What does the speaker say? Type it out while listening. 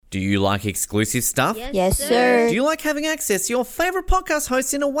Do you like exclusive stuff? Yes, sir. Do you like having access to your favourite podcast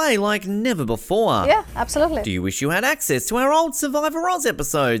hosts in a way like never before? Yeah, absolutely. Do you wish you had access to our old Survivor Oz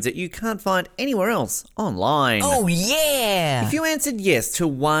episodes that you can't find anywhere else online? Oh, yeah! If you answered yes to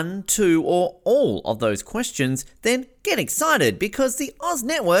one, two, or all of those questions, then get excited because the Oz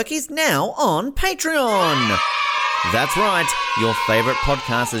Network is now on Patreon. That's right, your favourite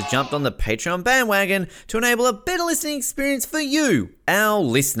podcast has jumped on the Patreon bandwagon to enable a better listening experience for you, our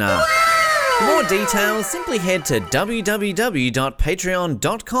listener. For more details, simply head to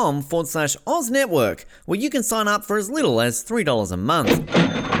www.patreon.com/Oz Network, where you can sign up for as little as $3 a month.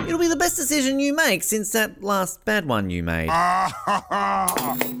 It'll be the best decision you make since that last bad one you made.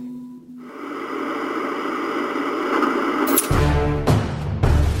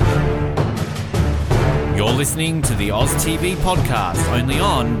 You're listening to the Oz TV podcast, only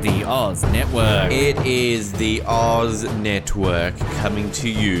on the Oz Network. It is the Oz Network coming to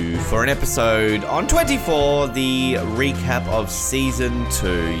you for an episode on 24, the recap of Season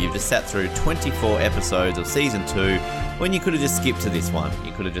 2. You've just sat through 24 episodes of Season 2 when you could have just skipped to this one.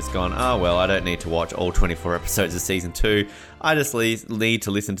 You could have just gone, oh, well, I don't need to watch all 24 episodes of Season 2. I just need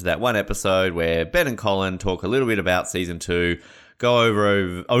to listen to that one episode where Ben and Colin talk a little bit about Season 2, go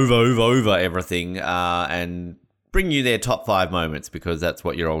over everything and bring you their top 5 moments because that's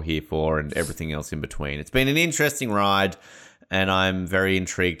what you're all here for and everything else in between. It's been an interesting ride and I'm very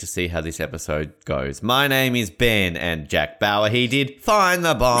intrigued to see how this episode goes. My name is Ben and Jack Bauer. He did find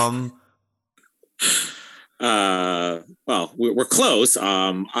the bomb. Well, we're close.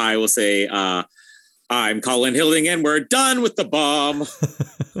 I will say I'm Colin Hilding and we're done with the bomb.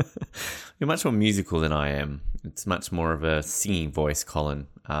 You're much more musical than I am. It's much more of a singing voice, Colin.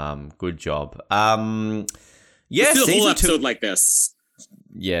 Good job. Yeah, let's do the whole episode like this.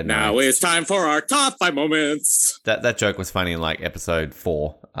 Yeah, no. Now it's time for our top 5 moments. That joke was funny in like episode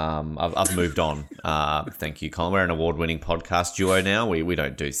 4. I've moved on. Thank you, Colin. We're an award-winning podcast duo now. We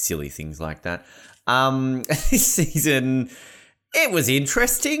don't do silly things like that. This season, it was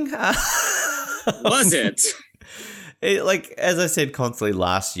interesting. Was it? Like, as I said constantly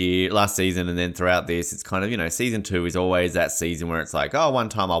last season, and then throughout this, it's kind of, Season 2 is always that season where it's like, oh, one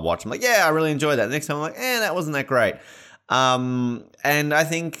time I'll watch, I'm like, yeah, I really enjoyed that. The next time I'm like, that wasn't that great. And I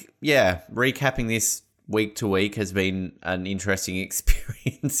think, recapping this week to week has been an interesting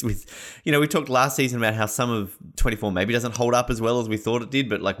experience with, we talked last season about how some of 24 maybe doesn't hold up as well as we thought it did,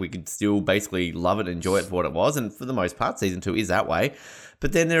 but like we could still basically love it, enjoy it for what it was. And for the most part, Season 2 is that way.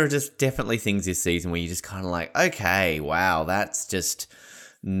 But then there are just definitely things this season where you're just kind of like, okay, wow, that's just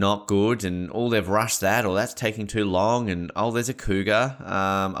not good. And they've rushed that, or that's taking too long. And, there's a cougar.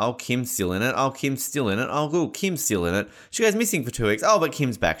 Kim's still in it. Kim's still in it. Kim's still in it. She goes missing for 2 weeks. But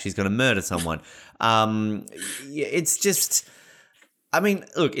Kim's back. She's going to murder someone. It's just,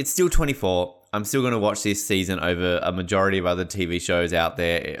 look, it's still 24. I'm still going to watch this season over a majority of other TV shows out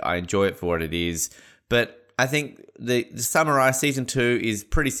there. I enjoy it for what it is. But I think the summarize Season 2 is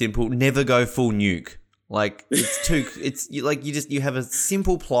pretty simple. Never go full nuke. Like, you have a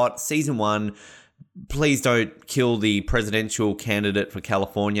simple plot. Season 1, please don't kill the presidential candidate for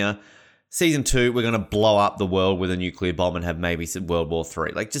California. Season 2, we're going to blow up the world with a nuclear bomb and have maybe some World War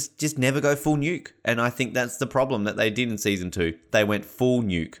III. Like, just never go full nuke. And I think that's the problem that they did in Season 2. They went full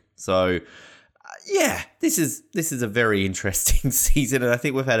nuke. So, this is a very interesting season, and I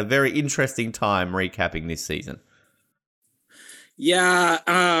think we've had a very interesting time recapping this season. Yeah,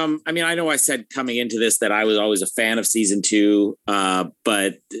 I know I said coming into this that I was always a fan of Season 2, but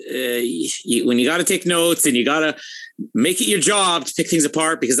when you got to take notes and you got to make it your job to pick things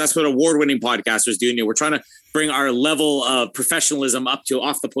apart, because that's what award-winning podcasters do. We're trying to bring our level of professionalism up to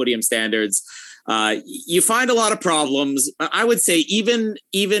off the podium standards. You find a lot of problems. I would say even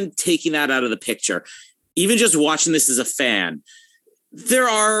taking that out of the picture, even just watching this as a fan, there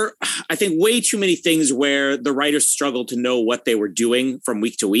are, I think, way too many things where the writers struggle to know what they were doing from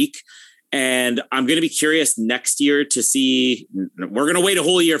week to week. And I'm going to be curious next year to see, we're going to wait a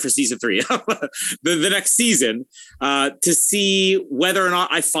whole year for Season 3, the next season, to see whether or not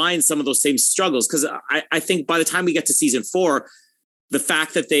I find some of those same struggles. Because I think by the time we get to Season 4, the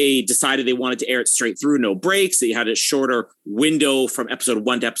fact that they decided they wanted to air it straight through, no breaks, that you had a shorter window from episode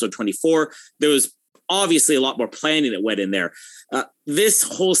 1 to episode 24, there was obviously a lot more planning that went in there. This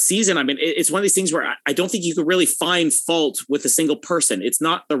whole season, it's one of these things where I don't think you could really find fault with a single person. It's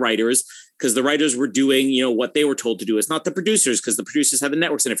not the writers, because the writers were doing, what they were told to do. It's not the producers, because the producers had the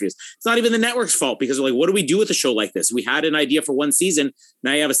network's interviews. It's not even the network's fault, because they're like, what do we do with a show like this? We had an idea for one season.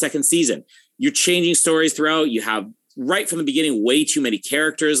 Now you have a second season. You're changing stories throughout. You have right from the beginning way too many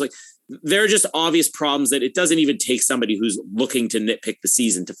characters. Like, there are just obvious problems that it doesn't even take somebody who's looking to nitpick the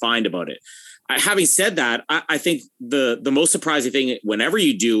season to find about it. Having said that, I think the most surprising thing whenever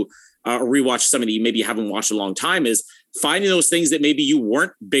you do a rewatch of something that you maybe haven't watched a long time is finding those things that maybe you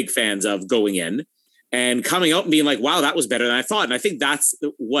weren't big fans of going in and coming out and being like, wow, that was better than I thought. And I think that's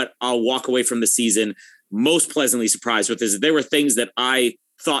what I'll walk away from the season most pleasantly surprised with, is that there were things that I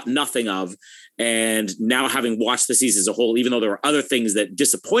thought nothing of. And now, having watched the season as a whole, even though there were other things that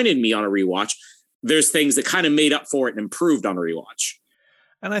disappointed me on a rewatch, there's things that kind of made up for it and improved on a rewatch.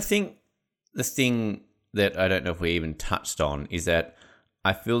 And I think the thing that I don't know if we even touched on is that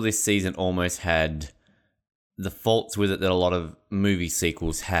I feel this season almost had the faults with it that a lot of movie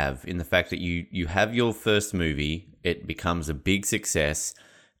sequels have, in the fact that you have your first movie, it becomes a big success.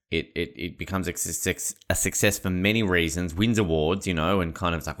 It becomes a success for many reasons, wins awards, and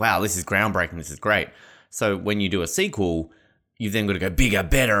kind of it's like, wow, this is groundbreaking, this is great. So when you do a sequel, you've then got to go bigger,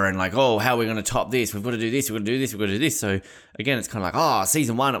 better, and like, oh, how are we going to top this? We've got to do this, we've got to do this, we've got to do this. So again, it's kind of like, oh,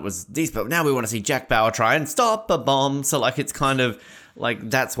 season 1, it was this, but now we want to see Jack Bauer try and stop a bomb. So like, it's kind of like,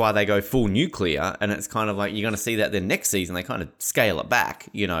 that's why they go full nuclear, and it's kind of like, you're going to see that then next season, they kind of scale it back,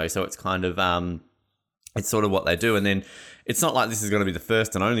 so it's kind of, it's sort of what they do. And then it's not like this is going to be the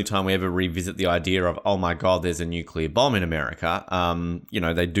first and only time we ever revisit the idea of, oh my God, there's a nuclear bomb in America.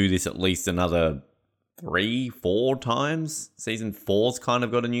 They do this at least another 3-4 times. Season 4's kind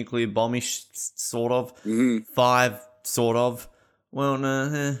of got a nuclear bomb-ish, sort of. Mm-hmm. 5, sort of. Well,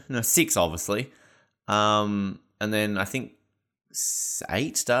 no, 6, obviously. And then I think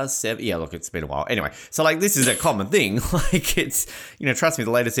 8 does, 7. Yeah, look, it's been a while. Anyway, so like, this is a common thing. Like, it's, trust me,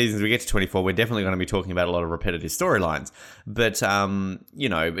 the later seasons we get to 24, we're definitely going to be talking about a lot of repetitive storylines. But,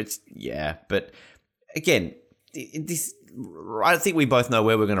 it's, yeah. But again, this, I think we both know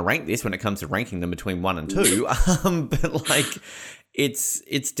where we're going to rank this when it comes to ranking them between 1 and 2. But like,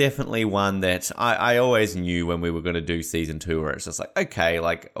 it's definitely one that I always knew when we were going to do season 2, where it's just like, okay,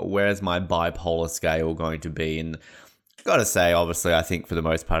 like, where's my bipolar scale going to be? And gotta say, obviously, I think for the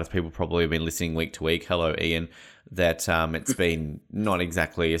most part, as people probably have been listening week to week, hello Ian, that it's been not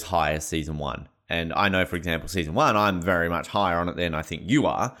exactly as high as season 1. And I know, for example, season 1, I'm very much higher on it than I think you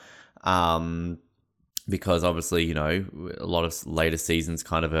are, because obviously, a lot of later seasons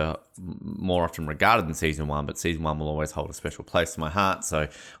kind of are more often regarded than season 1, but season 1 will always hold a special place in my heart. So,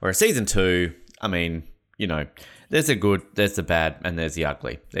 whereas season 2, I mean, there's the good, there's the bad, and there's the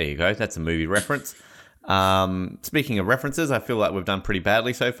ugly. There you go. That's a movie reference. Speaking of references, I feel like we've done pretty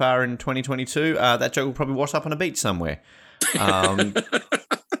badly so far in 2022. That joke will probably wash up on a beach somewhere.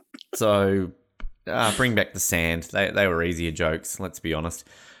 So bring back the sand. They were easier jokes, let's be honest.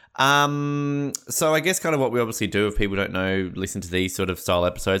 So I guess kind of what we obviously do, if people don't know, listen to these sort of style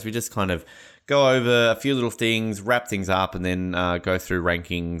episodes, we just kind of go over a few little things, wrap things up, and then go through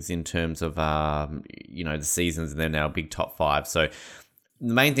rankings in terms of, the seasons and then our big top 5. So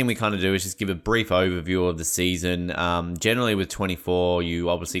the main thing we kind of do is just give a brief overview of the season. Generally with 24,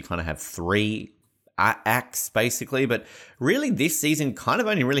 you obviously kind of have 3 acts, basically. But really, this season kind of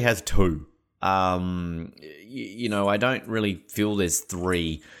only really has 2. I don't really feel there's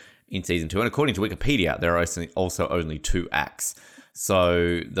 3 in season 2. And according to Wikipedia, there are also only 2 acts.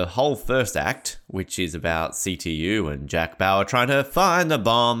 So the whole first act, which is about CTU and Jack Bauer trying to find the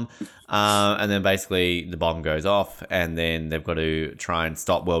bomb, and then basically the bomb goes off, and then they've got to try and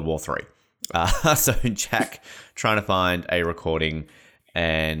stop World War III. So Jack trying to find a recording,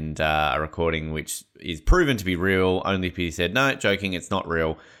 and a recording which is proven to be real, only if he said, no, joking, it's not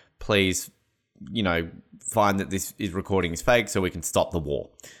real. Please, find that this recording is fake so we can stop the war.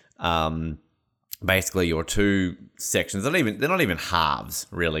 Basically, your 2 sections, they're not even halves,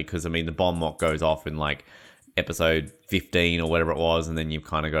 really, because, the bomb mock goes off in, like, episode 15 or whatever it was, and then you've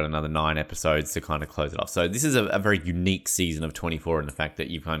kind of got another 9 episodes to kind of close it off. So this is a very unique season of 24 in the fact that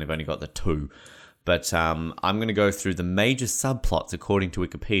you've kind of only got the 2. But I'm going to go through the major subplots according to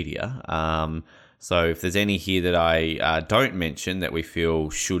Wikipedia. So if there's any here that I don't mention that we feel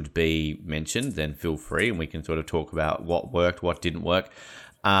should be mentioned, then feel free, and we can sort of talk about what worked, what didn't work.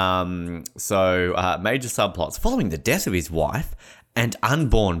 Major subplots. Following the death of his wife and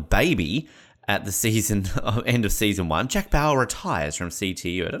unborn baby at the end of season 1, Jack Bauer retires from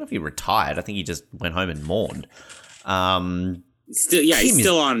CTU. I don't know if he retired. I think he just went home and mourned. He's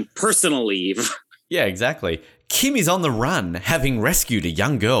still on personal leave. Yeah, exactly. Kim is on the run, having rescued a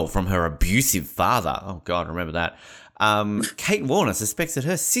young girl from her abusive father. Oh, God, remember that. Kate Warner suspects that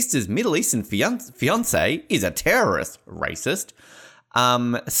her sister's Middle Eastern fiance is a terrorist. Racist.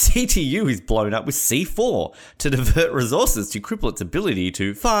 CTU is blown up with C4 to divert resources to cripple its ability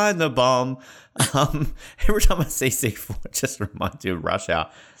to find the bomb. Every time I see C4, it just reminds you of Rush Hour.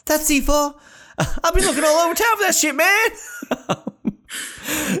 That's C4? I've been looking all over town for that shit, man!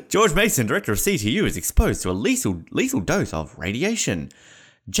 George Mason, director of CTU, is exposed to a lethal dose of radiation.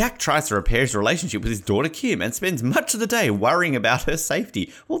 Jack tries to repair his relationship with his daughter Kim and spends much of the day worrying about her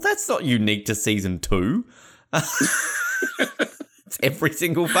safety. Well, that's not unique to season 2. It's every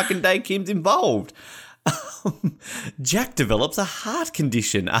single fucking day Kim's involved. Jack develops a heart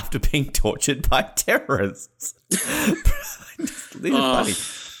condition after being tortured by terrorists. This is funny.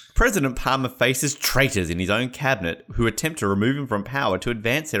 President Palmer faces traitors in his own cabinet who attempt to remove him from power to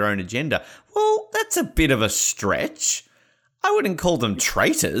advance their own agenda. Well, that's a bit of a stretch. I wouldn't call them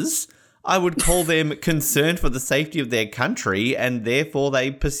traitors. I would call them concerned for the safety of their country, and therefore they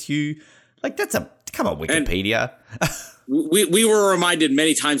pursue... Come on, Wikipedia. We were reminded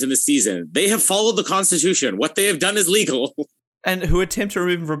many times in this season, they have followed the Constitution. What they have done is legal. And who attempt to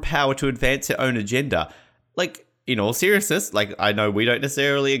remove him from power to advance their own agenda. In all seriousness, I know we don't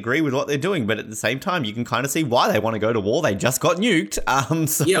necessarily agree with what they're doing, but at the same time, you can kind of see why they want to go to war. They just got nuked.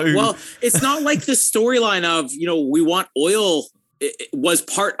 Yeah, well, it's not like the storyline of, we want oil. It was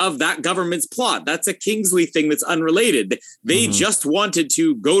part of that government's plot. That's a Kingsley thing that's unrelated. They just wanted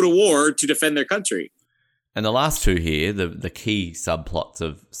to go to war to defend their country. And the last two here, the key subplots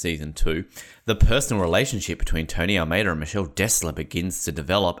of season 2, the personal relationship between Tony Almeida and Michelle Dessler begins to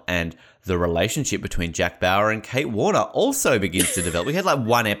develop, and the relationship between Jack Bauer and Kate Warner also begins to develop. We had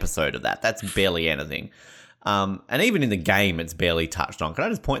one episode of that. That's barely anything. And even in the game, it's barely touched on. Can I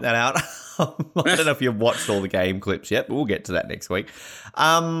just point that out? I don't know if you've watched all the game clips yet, but we'll get to that next week.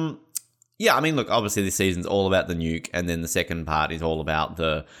 Look, obviously this season's all about the nuke, and then the second part is all about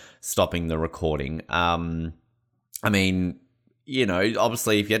the stopping the recording. Obviously,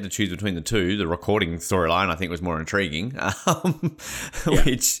 if you had to choose between the two, the recording storyline I think was more intriguing,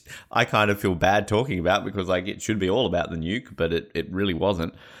 which I kind of feel bad talking about because it should be all about the nuke, but it really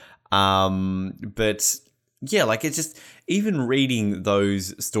wasn't. It's just, even reading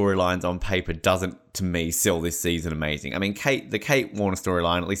those storylines on paper doesn't, to me, sell this season amazing. I mean, the Kate Warner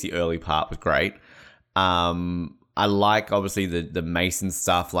storyline, at least the early part, was great. I like, obviously, the Mason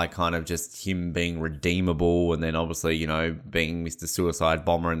stuff, kind of just him being redeemable and then, obviously, being Mr. Suicide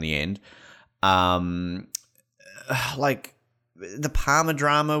Bomber in the end. The Palmer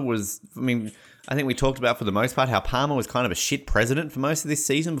drama was, I think we talked about for the most part how Palmer was kind of a shit president for most of this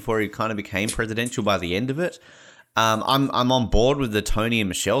season before he kind of became presidential by the end of it. I'm on board with the Tony and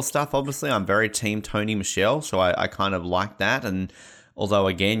Michelle stuff, obviously. I'm very team Tony Michelle, so I kind of like that. And although,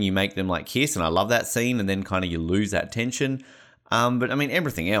 again, you make them kiss, and I love that scene, and then kind of you lose that tension. But,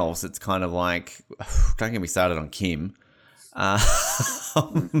 everything else, it's kind of don't get me started on Kim. And...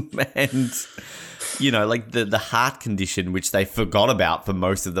 the heart condition, which they forgot about for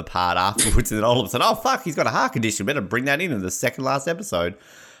most of the part afterwards. And then all of a sudden, oh, fuck, he's got a heart condition. Better bring that in the second last episode.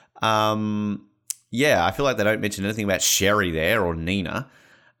 I feel like they don't mention anything about Sherry there or Nina,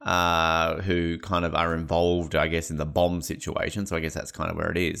 who kind of are involved, I guess, in the bomb situation. So I guess that's kind of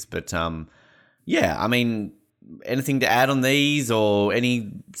where it is. But, anything to add on these or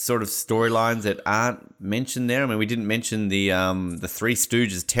any sort of storylines that aren't mentioned there? We didn't mention the Three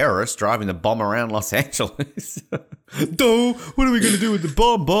Stooges terrorists driving the bomb around Los Angeles. Duh, what are we going to do with the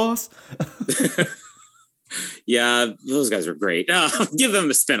bomb, boss? Yeah, those guys were great. Give them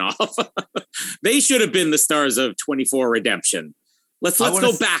a spinoff. They should have been the stars of 24 Redemption. Let's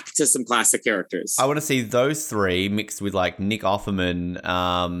go back to some classic characters. I want to see those three mixed with Nick Offerman,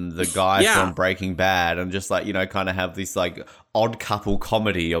 the guy from Breaking Bad, and just kind of have this odd couple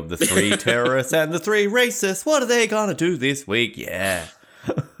comedy of the three terrorists and the three racists. What are they gonna do this week? Yeah.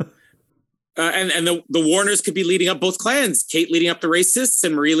 And the Warners could be leading up both clans. Kate leading up the racists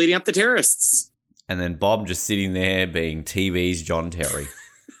and Marie leading up the terrorists. And then Bob just sitting there being TV's John Terry.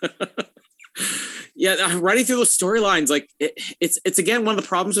 Yeah, running through those storylines, it's again one of the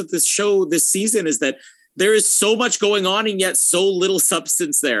problems with this show this season is that there is so much going on and yet so little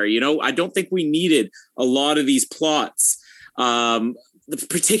substance there. I don't think we needed a lot of these plots,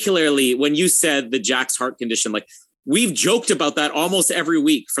 particularly when you said the Jack's heart condition. We've joked about that almost every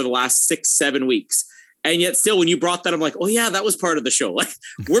week for the last 6-7 weeks. And yet still, when you brought that, I'm like, oh yeah, that was part of the show.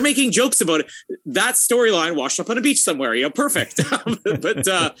 We're making jokes about it. That storyline washed up on a beach somewhere. Perfect.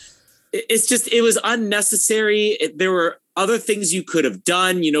 But it was unnecessary. There were other things you could have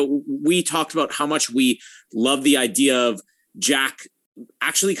done. We talked about how much we love the idea of Jack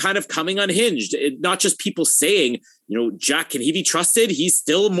actually kind of coming unhinged. Not just people saying, Jack, can he be trusted? He's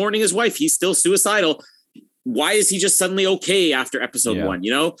still mourning his wife. He's still suicidal. why is he just suddenly okay after episode 1,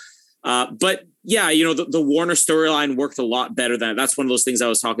 you know? But yeah, you know, the Warner storyline worked a lot better than that's one of those things I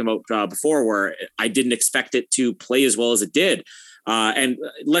was talking about before, where I didn't expect it to play as well as it did. And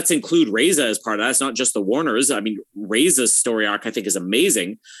let's include Reza as part of that. It's not just the Warners. I mean, Reza's story arc, I think, is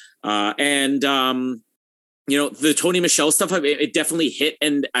amazing. You know, the Tony Michelle stuff, it definitely hit.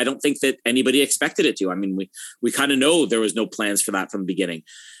 And I don't think that anybody expected it to. I mean, we kind of know there was no plans for that from the beginning.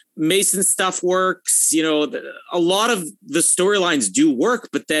 Mason stuff works, you know, a lot of the storylines do work,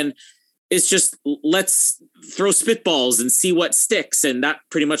 but then it's just, let's throw spitballs and see what sticks. And that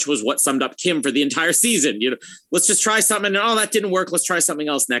pretty much was what summed up Kim for the entire season. You know, let's just try something. And oh, that didn't work. Let's try something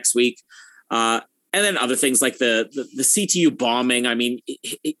else next week. And then other things like the CTU bombing. I mean,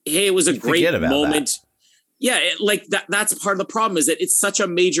 it was a great moment. That. Yeah, like that's part of the problem is that it's such a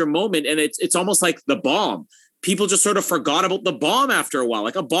major moment, and it's almost like the bomb. People just sort of forgot about the bomb after a while.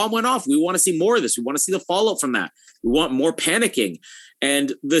 Like a bomb went off. We want to see more of this. We want to see the fallout from that. We want more panicking.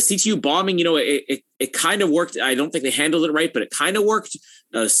 And the CTU bombing, you know, it kind of worked. I don't think they handled it right, but it kind of worked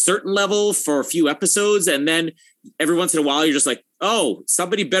a certain level for a few episodes. And then every once in a while, you're just like, oh,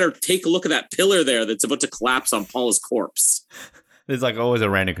 somebody better take a look at that pillar there that's about to collapse on Paula's corpse. There's like always a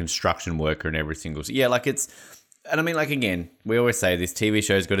random construction worker in every single... Yeah, like it's... And I mean, like, again, we always say this TV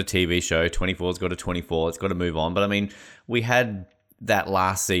show's got a TV show, 24's got a 24, it's got to move on. But I mean, we had that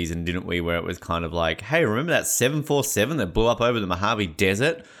last season, didn't we, where it was kind of like, hey, remember that 747 that blew up over the Mojave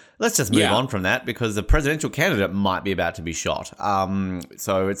Desert? Let's just move on from that because the presidential candidate might be about to be shot.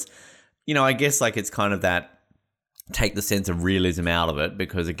 So it's, you know, I guess like it's kind of that take the sense of realism out of it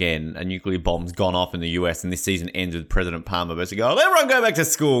because, again, a nuclear bomb's gone off in the US and this season ends with President Palmer basically going, everyone go back to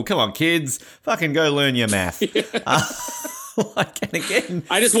school. Come on, kids. Fucking go learn your math. And again,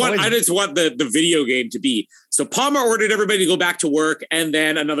 I just want the video game to be, so Palmer ordered everybody to go back to work and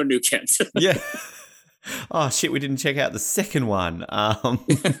then another nuke hit. Yeah. Oh, shit, we didn't check out the second one.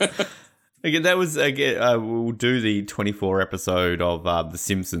 Again, that was, we'll do the 24 episode of The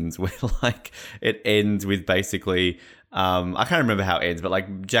Simpsons where, like, it ends with basically, I can't remember how it ends, but,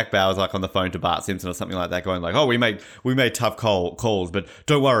 like, Jack Bauer's, like, on the phone to Bart Simpson or something like that going, like, oh, we made tough calls, but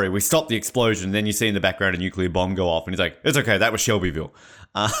don't worry, we stopped the explosion. And then you see in the background a nuclear bomb go off, and he's like, it's okay, that was Shelbyville.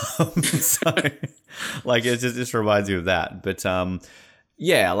 So, like, it just reminds you of that. But,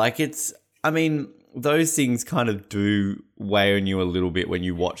 yeah, like, it's, I mean... those things kind of do weigh on you a little bit when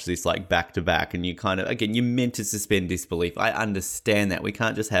you watch this like back to back and you kind of, again, you're meant to suspend disbelief. I understand that. We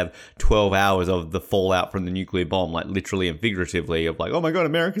can't just have 12 hours of the fallout from the nuclear bomb, like literally and figuratively of like, oh my God,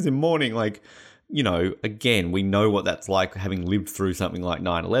 America's in mourning. Like, you know, again, we know what that's like having lived through something like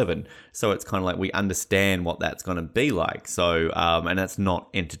 9/11. So it's kind of like we understand what that's going to be like. So, and that's not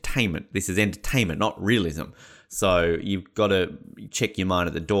entertainment. This is entertainment, not realism. So you've got to check your mind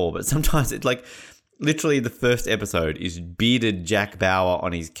at the door. But sometimes it's like, literally, the first episode is bearded Jack Bauer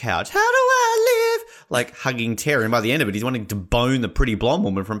on his couch. How do I live? Like, hugging Terry. And by the end of it, he's wanting to bone the pretty blonde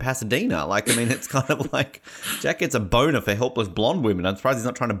woman from Pasadena. Like, I mean, it's kind of like Jack gets a boner for helpless blonde women. I'm surprised he's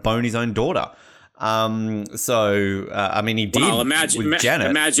not trying to bone his own daughter. I mean, he did with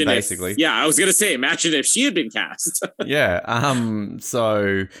Janet, basically. I was going to say, imagine if she had been cast. Yeah.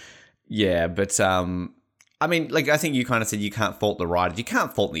 So, yeah, but... I mean, like, I think you kind of said you can't fault the writers. You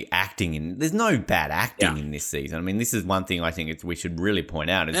can't fault the acting. There's no bad acting in this season. I mean, this is one thing I think we should really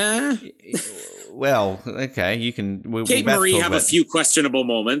point out. Well, okay, you can... Kate Marie have a few questionable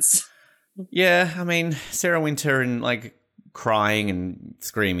moments. Yeah, I mean, Sarah Winter and, like, crying and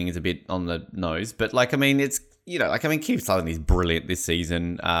screaming is a bit on the nose. But, like, I mean, it's... You know, like, I mean, Keith Sutherland is brilliant this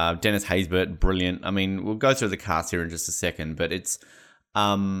season. Dennis Haysbert, brilliant. I mean, we'll go through the cast here in just a second, but it's...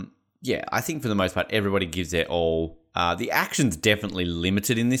 yeah, I think for the most part, everybody gives their all. The action's definitely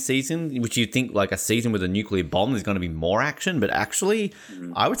limited in this season, which you'd think like a season with a nuclear bomb, there's going to be more action. But actually,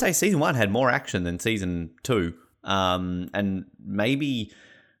 I would say season 1 had more action than season 2. And maybe,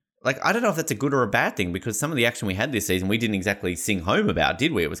 like, I don't know if that's a good or a bad thing because some of the action we had this season, we didn't exactly sing home about,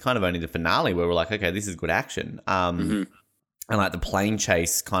 did we? It was kind of only the finale where we're like, okay, this is good action. And like the plane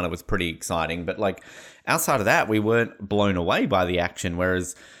chase kind of was pretty exciting. But like outside of that, we weren't blown away by the action,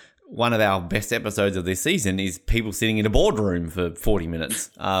 whereas... one of our best episodes of this season is people sitting in a boardroom for 40 minutes.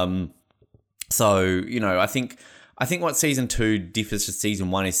 So, you know, I think what season 2 differs to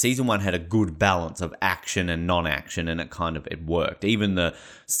season 1 is season 1 had a good balance of action and non-action, and it worked. Even the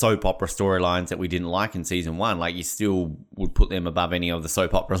soap opera storylines that we didn't like in season 1, like you still would put them above any of the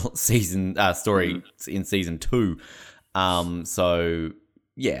soap opera season story in season 2. So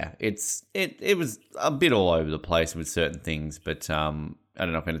yeah, it was a bit all over the place with certain things, but I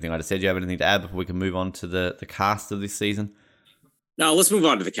don't know if anything I just said. Do you have anything to add before we can move on to the cast of this season? No, let's move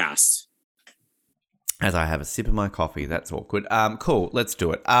on to the cast. As I have a sip of my coffee, that's awkward. Cool, let's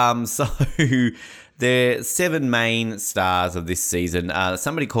do it. So the 7 main stars of this season.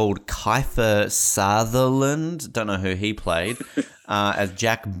 Somebody called Kiefer Sutherland. Don't know who he played. As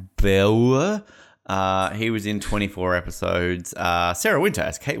Jack Bauer. He was in 24 episodes. Sarah Winter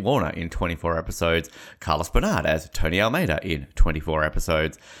as Kate Warner in 24 episodes. Carlos Bernard as Tony Almeida in 24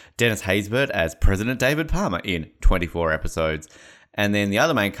 episodes. Dennis Haysbert as President David Palmer in 24 episodes. And then the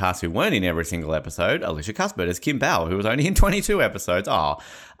other main cast who weren't in every single episode, Alicia Cuthbert as Kim Bauer, who was only in 22 episodes.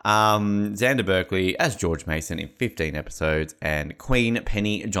 Xander Berkeley as George Mason in 15 episodes. And Queen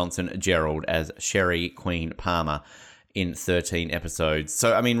Penny Johnson-Gerald as Sherry Queen Palmer in 13 episodes.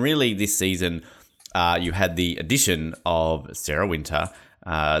 So, I mean, really this season, you had the addition of Sarah Winter,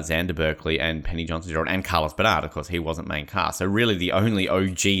 Xander Berkeley, and Penny Johnson-Gerald, and Carlos Bernard. Of course, he wasn't main cast. So really the only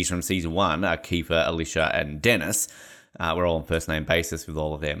OGs from season 1 are Kiefer, Alicia, and Dennis. We're all on first-name basis with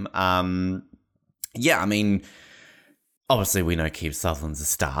all of them. Yeah, I mean, obviously we know Kiefer Sutherland's a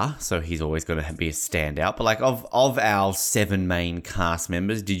star, so he's always going to be a standout. But like of our 7 main cast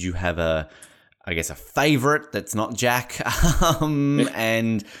members, did you have a favorite that's not Jack?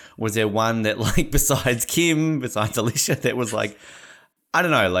 And was there one that, like, besides Kim, besides Alicia, that was like, I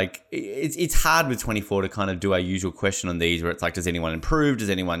don't know, like, it's hard with 24 to kind of do our usual question on these where it's like, does anyone improve? Does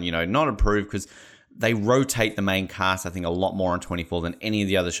anyone, not improve? Because they rotate the main cast, I think, a lot more on 24 than any of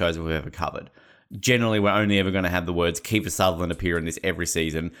the other shows we've ever covered. Generally, we're only ever going to have the words Kiefer Sutherland appear in this every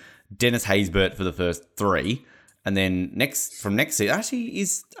season. Dennis Haysbert for the first 3. And then next season, actually,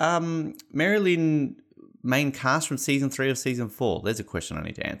 is Marilyn main cast from season 3 or season 4? There's a question I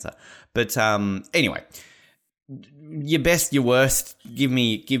need to answer. But anyway, your best, your worst. Give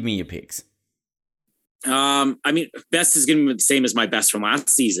me your picks. I mean, best is going to be the same as my best from last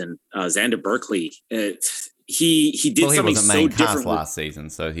season. Xander Berkeley. He did something so different. He wasn't main cast last season,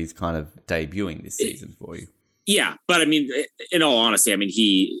 so he's kind of debuting this season for you. Yeah, but I mean, in all honesty, I mean,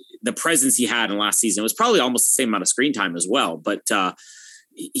 the presence he had in last season was probably almost the same amount of screen time as well. But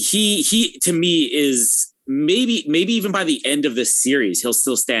he to me is maybe even by the end of this series, he'll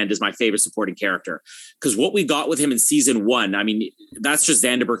still stand as my favorite supporting character. Because what we got with him in season 1, I mean, that's just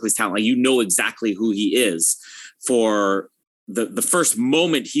Xander Berkeley's talent. Like, exactly who he is. For the first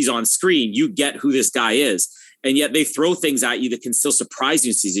moment he's on screen, you get who this guy is. And yet they throw things at you that can still surprise you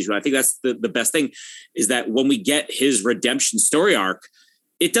in season 2. I think that's the best thing, is that when we get his redemption story arc,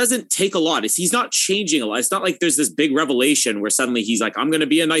 it doesn't take a lot. He's not changing a lot. It's not like there's this big revelation where suddenly he's like, I'm going to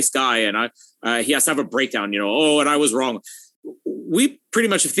be a nice guy. And he has to have a breakdown, and I was wrong. We pretty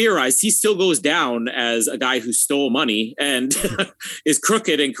much have theorized he still goes down as a guy who stole money and is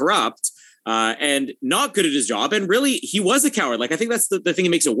crooked and corrupt. And not good at his job. And really, he was a coward. Like, I think that's the thing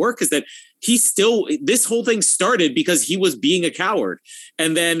that makes it work, is that this whole thing started because he was being a coward.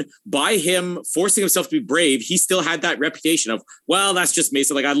 And then by him forcing himself to be brave, he still had that reputation of, well, that's just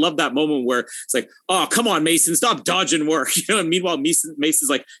Mason. Like, I love that moment where it's like, oh, come on, Mason, stop dodging work. And meanwhile, Mason's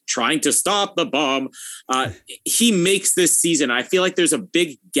like trying to stop the bomb. He makes this season. I feel like there's a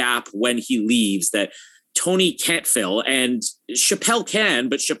big gap when he leaves that Tony can't fill, and Chappelle can,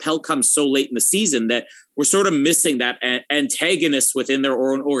 but Chappelle comes so late in the season that we're sort of missing that antagonist within their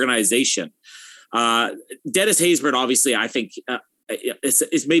own organization. Dennis Haysbert, obviously, I think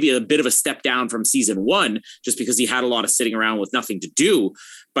is maybe a bit of a step down from season 1, just because he had a lot of sitting around with nothing to do.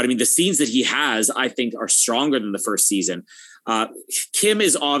 But I mean, the scenes that he has, I think, are stronger than the first season. Kim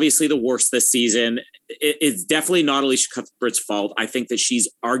is obviously the worst this season. It's definitely not Alicia Cuthbert's fault. I think that she's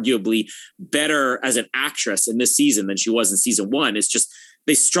arguably better as an actress in this season than she was in season 1. It's just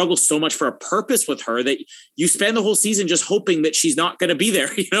they struggle so much for a purpose with her that you spend the whole season just hoping that she's not going to be there,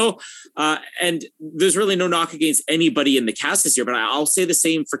 and there's really no knock against anybody in the cast this year, but I'll say the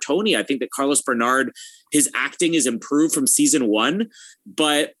same for Tony. I think that Carlos Bernard, his acting is improved from season 1,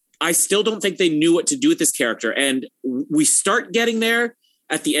 but I still don't think they knew what to do with this character. And we start getting there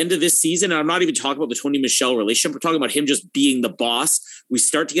at the end of this season. And I'm not even talking about the Tony Michelle relationship. We're talking about him just being the boss. We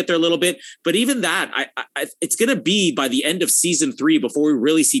start to get there a little bit. But even that, it's going to be by the end of season 3 before we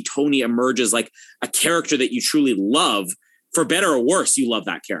really see Tony emerge as like a character that you truly love. For better or worse, you love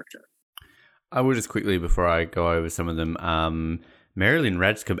that character. I will just quickly, before I go over some of them, Marilyn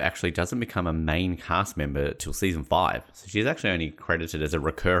Radskub actually doesn't become a main cast member till season 5. So she's actually only credited as a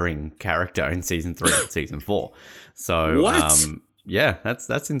recurring character in season 3 and season 4. So what? Yeah,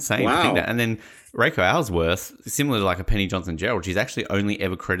 that's insane. Wow. To think that. And then Reiko Ellsworth, similar to like a Penny Johnson-Gerald, she's actually only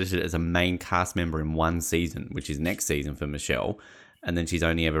ever credited as a main cast member in 1 season, which is next season for Michelle. And then she's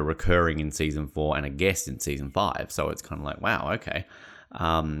only ever recurring in season 4 and a guest in season 5. So it's kind of like, wow, okay.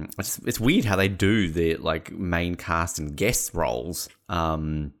 It's weird how they do the like main cast and guest roles.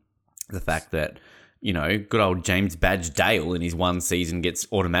 The fact that good old James Badge Dale in his one season gets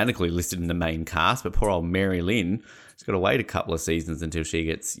automatically listed in the main cast, but poor old Mary Lynn has got to wait a couple of seasons until she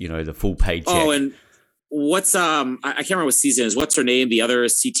gets, the full paycheck. Oh, and what's I can't remember what season is. What's her name? The other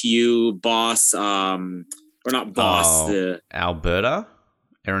CTU boss, or not boss? Alberta,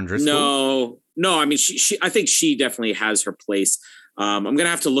 Erin Driscoll. No. I mean, she. I think she definitely has her place. I'm gonna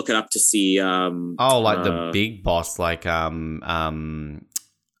have to look it up to see. The big boss, like there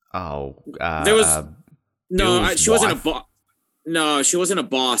was she wasn't a boss. No, she wasn't a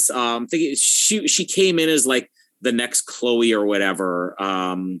boss. Thinking she came in as like the next Chloe or whatever.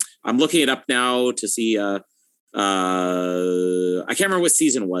 I'm looking it up now to see. I can't remember what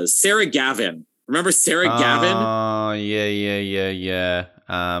season it was. Sarah Gavin. Remember Sarah Gavin? Oh, yeah.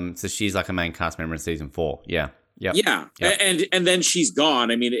 So she's like a main cast member in season 4. Yeah. Yep. Yeah. Yep. And then she's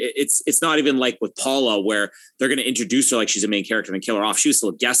gone. I mean, it's not even like with Paula where they're going to introduce her like she's a main character and kill her off. She was still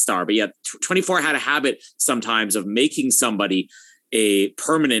a guest star, but yet 24 had a habit sometimes of making somebody a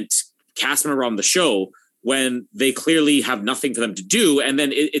permanent cast member on the show when they clearly have nothing for them to do. And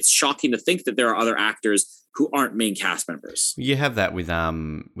then it's shocking to think that there are other actors who aren't main cast members. You have that with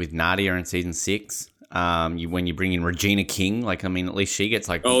Nadia in season 6. When you bring in Regina King, at least she gets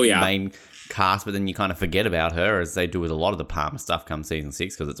main cast, but then you kind of forget about her, as they do with a lot of the Palmer stuff come season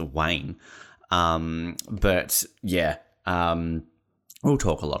 6 because it's Wayne. But yeah, we'll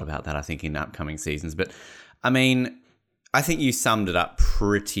talk a lot about that, I think, in upcoming seasons. But I mean, I think you summed it up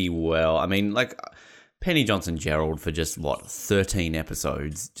pretty well. I mean, Penny Johnson-Gerald for just 13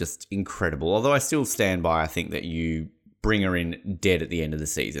 episodes, just incredible. Although I still stand by, I think that you bring her in dead at the end of the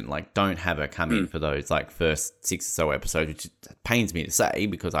season. Don't have her come in for those first 6 or so episodes, which pains me to say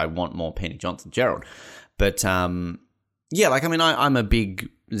because I want more Penny Johnson-Gerald. But I'm a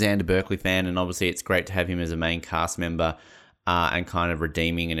big Xander Berkeley fan, and obviously it's great to have him as a main cast member and kind of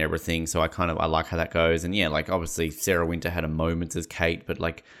redeeming and everything. So I like how that goes. And yeah, obviously Sarah Winter had a moment as Kate, but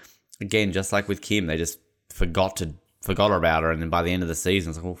again, just like with Kim, they just forgot about her, and then by the end of the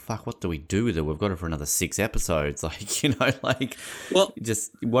season, it's like, well, fuck, what do we do with her? We've got her for another 6 episodes. Well,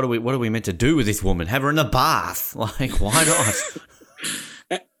 just what are we meant to do with this woman? Have her in the bath? Why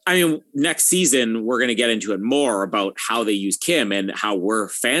not? I mean, next season we're going to get into it more about how they use Kim and how we're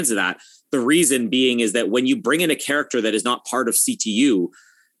fans of that. The reason being is that when you bring in a character that is not part of CTU,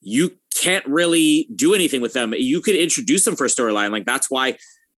 you can't really do anything with them. You could introduce them for a storyline. That's why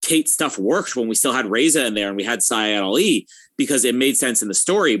Kate's stuff worked when we still had Reza in there and we had Syed Ali, because it made sense in the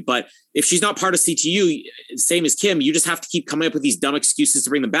story. But if she's not part of CTU, same as Kim, you just have to keep coming up with these dumb excuses to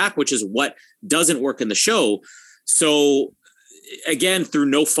bring them back, which is what doesn't work in the show. So again, through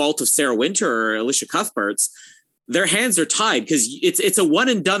no fault of Sarah Winter or Alicia Cuthbert's, their hands are tied because it's a one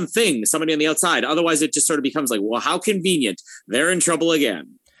and done thing, somebody on the outside. Otherwise it just sort of becomes like, well, how convenient. They're in trouble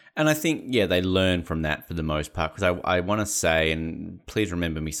again. And I think, yeah, they learn from that for the most part, because I want to say, and please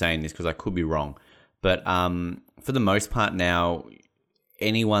remember me saying this because I could be wrong, but for the most part now,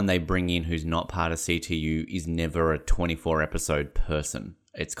 anyone they bring in who's not part of CTU is never a 24-episode person.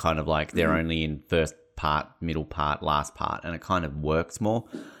 It's kind of like they're only in first part, middle part, last part, and it kind of works more.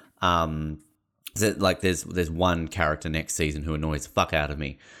 There's one character next season who annoys the fuck out of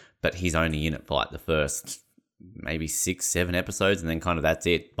me, but he's only in it for the first maybe 6-7 episodes, and then kind of that's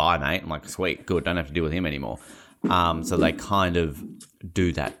it. Bye, mate. I'm like, sweet, good. Don't have to deal with him anymore. So they kind of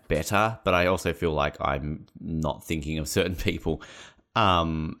do that better, but I also feel like I'm not thinking of certain people. I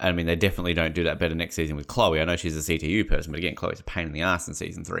mean, they definitely don't do that better next season with Chloe. I know she's a CTU person, but again, Chloe's a pain in the ass in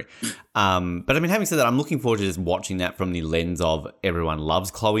season 3. But I mean, having said that, I'm looking forward to just watching that from the lens of everyone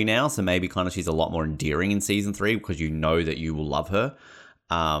loves Chloe now, so maybe kind of she's a lot more endearing in season 3 because you know that you will love her.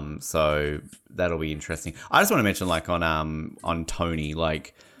 So that'll be interesting. I just want to mention, on Tony,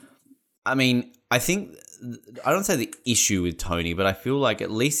 I mean, I think, I don't say the issue with Tony, but I feel like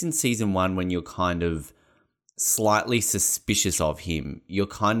at least in season 1, when you're kind of slightly suspicious of him, you're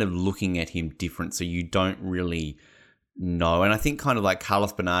kind of looking at him different, so you don't really know. And I think kind of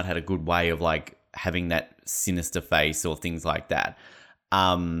Carlos Bernard had a good way of having that sinister face or things like that.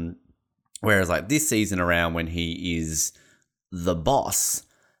 Whereas this season around, when he is the boss,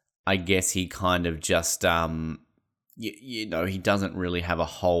 I guess he kind of just he doesn't really have a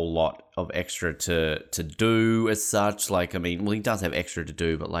whole lot of extra to do as such. I mean, well, he does have extra to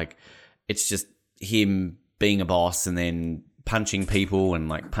do, but it's just him being a boss and then punching people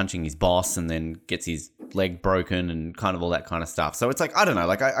and punching his boss and then gets his leg broken and kind of all that kind of stuff. So it's I don't know,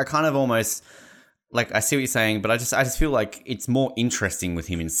 I kind of almost I see what you're saying, but I just feel like it's more interesting with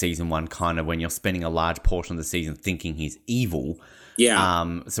him in season 1, kind of when you're spending a large portion of the season thinking he's evil.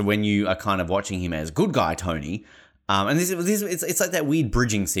 Yeah. So when you are kind of watching him as good guy Tony, and this it's like that weird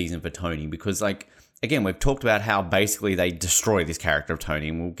bridging season for Tony, because again, we've talked about how basically they destroy this character of Tony,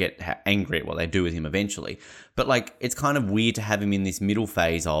 and we'll get angry at what they do with him eventually. But like, it's kind of weird to have him in this middle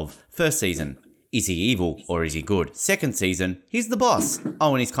phase of first season, is he evil or is he good? Second season, he's the boss.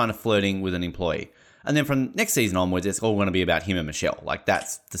 Oh, and he's kind of flirting with an employee. And then from next season onwards, it's all going to be about him and Michelle. Like,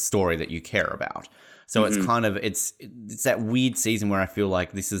 that's the story that you care about. So it's kind of, it's that weird season where I feel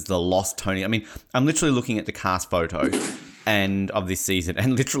like this is the lost Tony. I mean, I'm literally looking at the cast photo and of this season,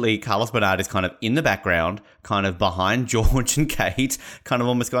 and literally Carlos Bernard is kind of in the background, kind of behind George and Kate, kind of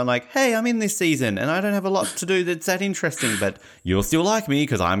almost going like, hey, I'm in this season and I don't have a lot to do that's that interesting, but you'll still like me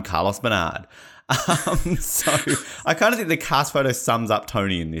because I'm Carlos Bernard. So I kind of think the cast photo sums up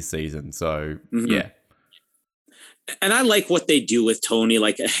Tony in this season. So yeah. And I like what they do with Tony.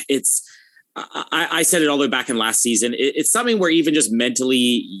 Like, it's, I said it all the way back in last season. It's something where even just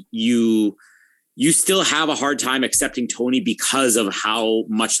mentally you still have a hard time accepting Tony because of how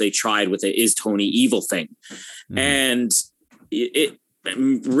much they tried with the is Tony evil thing. And it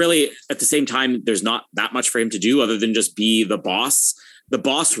really, at the same time, there's not that much for him to do other than just be the boss. The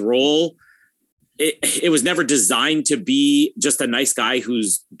boss role, it was never designed to be just a nice guy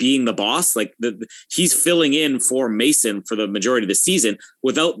who's being the boss. Like, he's filling in for Mason for the majority of the season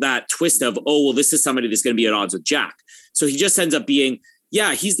without that twist of, oh, well, this is somebody that's going to be at odds with Jack. So he just ends up being,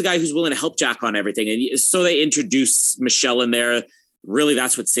 yeah, he's the guy who's willing to help Jack on everything. And so they introduce Michelle in there. Really,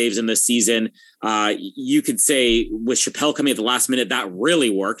 that's what saves him this season. You could say with Chappelle coming at the last minute, that really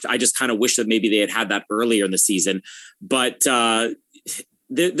worked. I just kind of wish that maybe they had that earlier in the season. But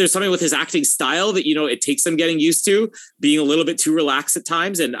there's something with his acting style that, it takes them getting used to, being a little bit too relaxed at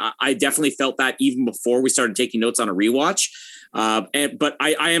times. And I definitely felt that even before we started taking notes on a rewatch. But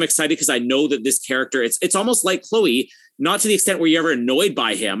I am excited because I know that this character, it's almost like Chloe, not to the extent where you're ever annoyed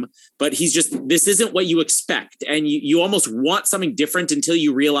by him, but this isn't what you expect. And you almost want something different until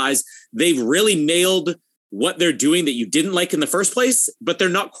you realize they've really nailed what they're doing that you didn't like in the first place, but they're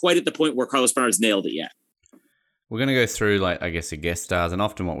not quite at the point where Carlos Bernard's nailed it yet. We're going to go through, like, I guess, the guest stars, and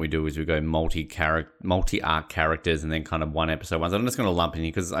often what we do is we go multi-arc characters and then kind of one episode ones. I'm just going to lump in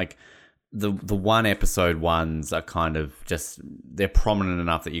here because, like, the one episode ones are kind of just, they're prominent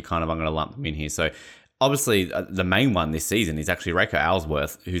enough that I'm going to lump them in here. So obviously the main one this season is actually Rachel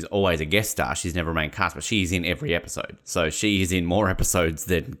Ellsworth, who's always a guest star. She's never a main cast, but she's in every episode. So she is in more episodes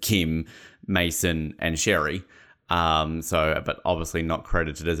than Kim, Mason, and Sherry. But obviously not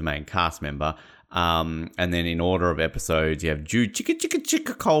credited as a main cast member. And then in order of episodes, you have Jude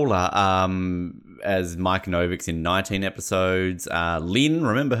Chicka Cola as Mike Novik's in 19 episodes. Lynn,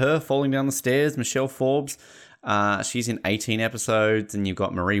 remember her, falling down the stairs, Michelle Forbes. She's in 18 episodes. And you've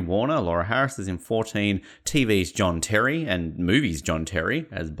got Marie Warner. Laura Harris is in 14. TV's John Terry and movies John Terry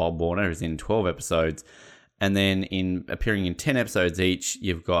as Bob Warner is in 12 episodes. And then appearing in 10 episodes each,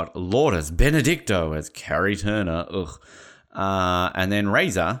 you've got Lourdes Benedicto as Carrie Turner. And then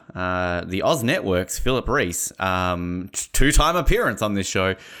Razor, the Oz Network's Philip Reese, two-time appearance on this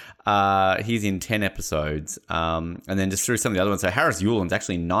show. He's in 10 episodes. And then just through some of the other ones. So Harris Yulin's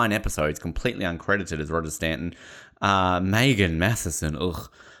actually 9 episodes, completely uncredited as Roger Stanton. Megan Matheson,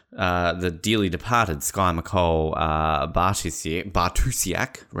 the dearly departed Sky McCall,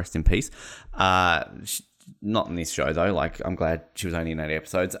 Bartusiak, rest in peace. Not in this show, though. Like, I'm glad she was only in 8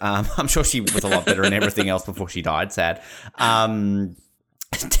 episodes. I'm sure she was a lot better in everything else before she died. Sad.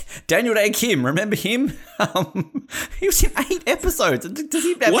 Daniel Day Kim, remember him? He was in 8 episodes. Does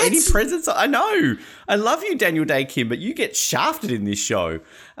he have any presence? I know. I love you, Daniel Day Kim, but you get shafted in this show.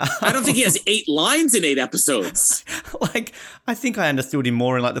 I don't think he has 8 lines in 8 episodes. Like, I think I understood him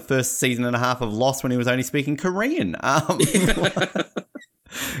more in like the first season and a half of Lost when he was only speaking Korean.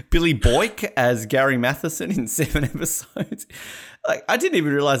 Billy Boyk as Gary Matheson in 7 episodes. Like, I didn't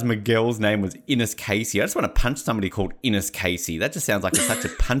even realize Miguel's name was Innes Casey. I just want to punch somebody called Innes Casey. That just sounds like such a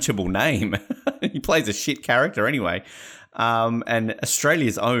punchable name. He plays a shit character anyway. And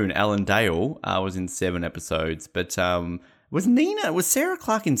Australia's own Alan Dale was in 7 episodes. But was Sarah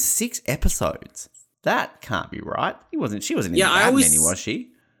Clark in 6 episodes? That can't be right. She wasn't in that many, was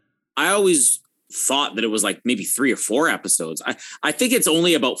she? I always thought that it was like maybe 3 or 4 episodes. I think it's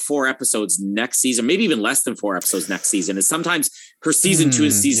only about 4 episodes next season, maybe even less than 4 episodes next season. And sometimes her season 2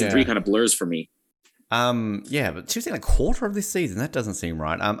 and season 3 kind of blurs for me. But she was in a quarter of this season. That doesn't seem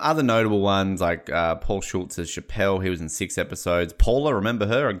right. Other notable ones like Paul Schultz as Chappelle. He was in 6 episodes. Paula, remember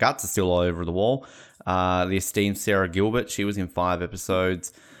her? Her guts are still all over the wall. The esteemed Sarah Gilbert. She was in 5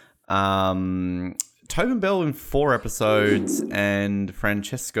 episodes. Tobin Bell in 4 episodes, and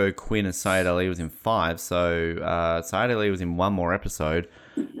Francesco Quinn as Syed Ali was in 5. So Syed Ali was in 1 more episode.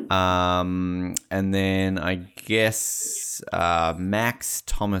 And then I guess Max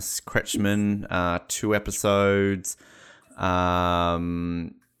Thomas Kretschmann, 2 episodes.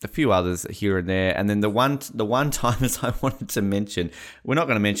 A few others here and there, and then the one timers I wanted to mention. We're not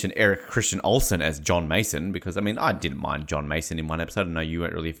going to mention Eric Christian Olsen as John Mason because I didn't mind John Mason in 1 episode. I know you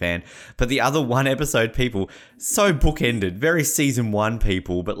weren't really a fan, but the other 1 episode people, so bookended, very season 1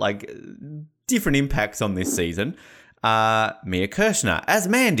 people, but like different impacts on this season. Mia Kirshner as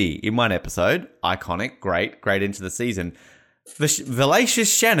Mandy in 1 episode, iconic, great into the season.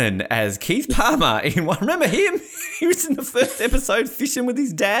 Valacious Shannon as Keith Palmer in 1. Remember him? He was in the first episode fishing with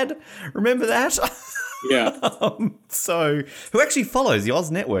his dad. Remember that? Yeah. Who actually follows the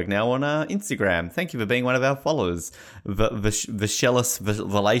Oz Network now on Instagram. Thank you for being one of our followers. Valacious.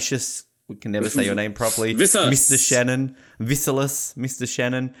 We can never say your name properly. Mr. Shannon. Mr.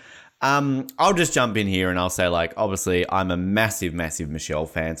 Shannon. I'll just jump in here and I'll say, like, obviously I'm a massive Michelle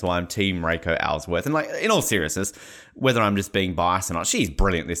fan, so I'm team Reiko Ellsworth. And like, in all seriousness, whether I'm just being biased or not, she's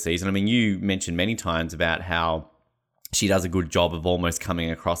brilliant this season. You mentioned many times about how she does a good job of almost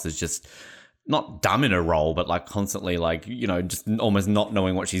coming across as just not dumb in her role, but like constantly like, just almost not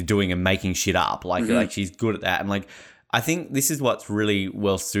knowing what she's doing and making shit up. Like, like she's good at that. And like, I think this is what's really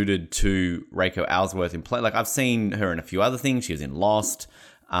well suited to Reiko Ellsworth in play. Like, I've seen her in a few other things. She was in Lost.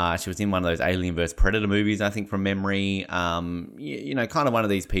 She was in one of those Alien vs. Predator movies, I think, from memory. Kind of one of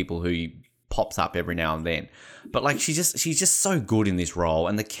these people who pops up every now and then. But like, she's just so good in this role,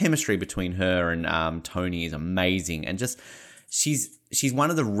 and the chemistry between her and Tony is amazing. And just she's one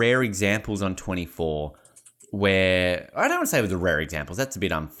of the rare examples on 24 where I don't want to say with the rare examples. That's a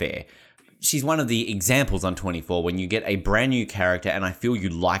bit unfair. She's one of the examples on 24 when you get a brand new character, and I feel you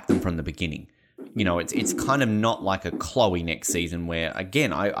like them from the beginning. It's kind of not like a Chloe next season where,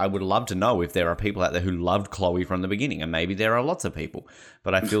 again, I would love to know if there are people out there who loved Chloe from the beginning, and maybe there are lots of people,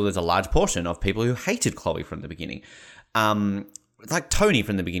 but I feel there's a large portion of people who hated Chloe from the beginning. Like Tony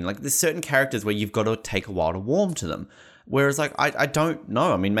from the beginning, like there's certain characters where you've got to take a while to warm to them. Whereas, like, I don't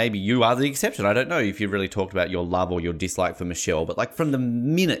know. Maybe you are the exception. I don't know if you really talked about your love or your dislike for Michelle, but like from the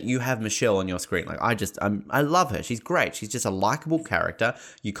minute you have Michelle on your screen, like I love her. She's great. She's just a likable character.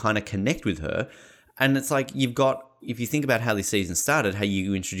 You kind of connect with her. And it's like if you think about how this season started, how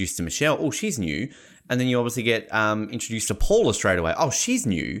you introduced to Michelle, oh, she's new. And then you obviously get introduced to Paula straight away. Oh, she's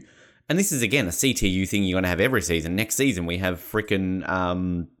new. And this is, again, a CTU thing you're going to have every season. Next season, we have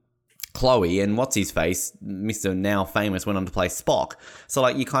freaking Chloe and what's-his-face, Mr. Now Famous, went on to play Spock. So,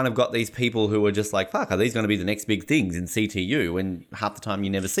 like, you kind of got these people who are just like, fuck, are these going to be the next big things in CTU? And half the time you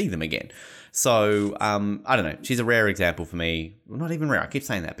never see them again. So, I don't know. She's a rare example for me. Well, not even rare. I keep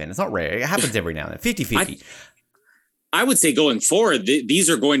saying that, Ben. It's not rare. It happens every now and then. 50-50. I would say going forward, these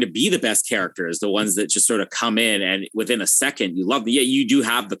are going to be the best characters, the ones that just sort of come in and within a second you love them. Yeah, you do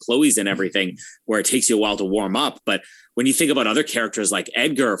have the Chloes and everything where it takes you a while to warm up. But when you think about other characters like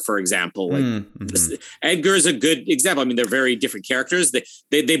Edgar, for example, like Edgar is a good example. They're very different characters.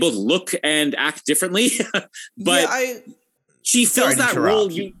 They both look and act differently, but she fills that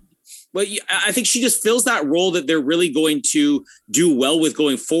role. I think she just fills that role that they're really going to do well with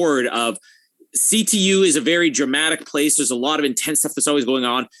going forward. Of CTU is a very dramatic place. There's a lot of intense stuff that's always going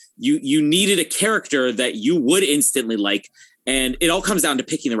on. You needed a character that you would instantly like, and it all comes down to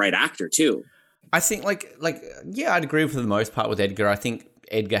picking the right actor too. I think yeah, I'd agree for the most part with Edgar. I think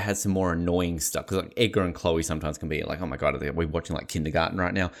Edgar has some more annoying stuff because like Edgar and Chloe sometimes can be like, oh my god, we're watching like Kindergarten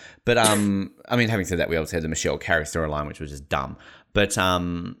right now. But having said that, we obviously had the Michelle Carey storyline, which was just dumb. But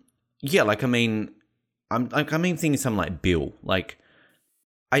yeah, thinking something like Bill, like.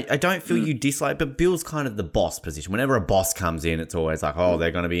 I don't feel you dislike, but Bill's kind of the boss position. Whenever a boss comes in, it's always like, oh,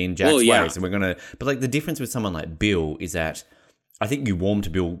 they're going to be in Jack's way, so we're going to... But, like, the difference with someone like Bill is that I think you warm to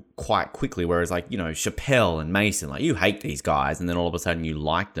Bill quite quickly, whereas, like, Chappelle and Mason, like, you hate these guys, and then all of a sudden you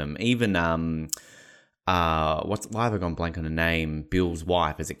like them. Even, why have I gone blank on a name? Bill's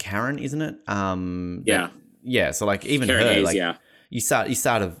wife. Is it Karen, isn't it? Yeah, so, like, even Karen her, Hayes, like, you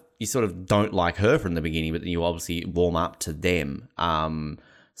sort of don't like her from the beginning, but then you obviously warm up to them.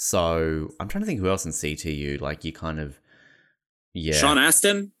 So I'm trying to think who else in CTU, like you kind of, yeah. Sean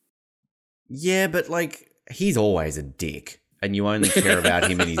Astin? Yeah, but like he's always a dick and you only care about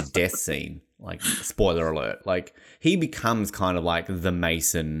him in his death scene. Like, spoiler alert, like he becomes kind of like the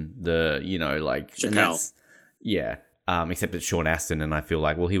Mason, like Chappelle. Yeah. Except it's Sean Astin and I feel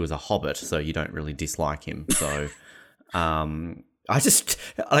like, well, he was a hobbit, so you don't really dislike him. So, I just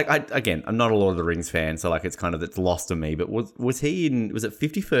like I'm not a Lord of the Rings fan, so like it's kind of it's lost to me. But was he in? Was it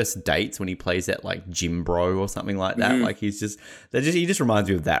 51st Dates when he plays that like gym bro or something like that? Like he just reminds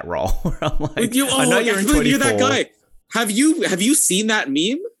me of that role. Where I'm like, I know you're in 24. You're that guy. Have you seen that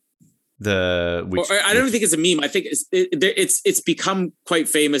meme? I don't think it's a meme. I think it's become quite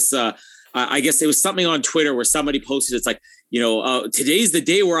famous. I guess it was something on Twitter where somebody posted. It's like, today's the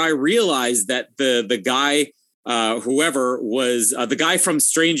day where I realized that the guy. Whoever was the guy from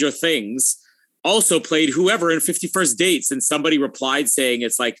Stranger Things also played whoever in 51st Dates. And somebody replied saying,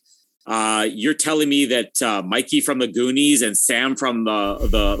 it's like, you're telling me that Mikey from the Goonies and Sam from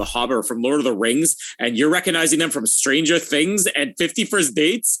the Hobbit or from Lord of the Rings, and you're recognizing them from Stranger Things and 51st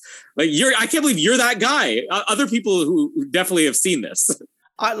Dates? Like I can't believe you're that guy. Other people who definitely have seen this.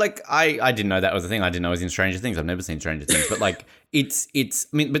 I didn't know that was a thing. I didn't know it was in Stranger Things. I've never seen Stranger Things, but like it's,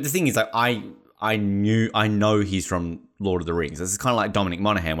 I mean, but the thing is like, I know he's from Lord of the Rings. This is kind of like Dominic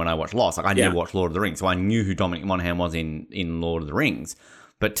Monaghan when I watched Lost. Like I never watched Lord of the Rings, so I knew who Dominic Monaghan was in Lord of the Rings.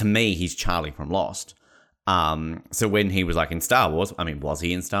 But to me, he's Charlie from Lost. So when he was like in Star Wars, I mean, was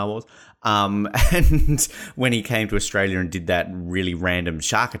he in Star Wars? And when he came to Australia and did that really random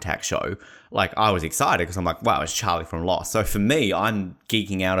shark attack show, like I was excited because I'm like, wow, it's Charlie from Lost. So for me, I'm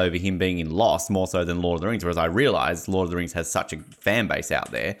geeking out over him being in Lost more so than Lord of the Rings, whereas I realized Lord of the Rings has such a fan base out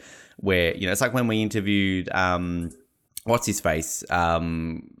there. Where, it's like when we interviewed, what's his face,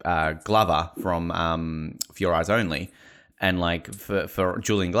 Glover from For Your Eyes Only. And like for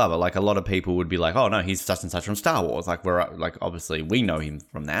Julian Glover, like a lot of people would be like, oh no, he's such and such from Star Wars. Like we're like, obviously we know him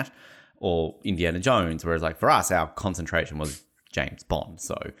from that, or Indiana Jones. Whereas like for us, our concentration was James Bond.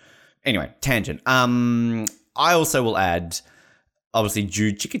 So anyway, tangent. I also will add, obviously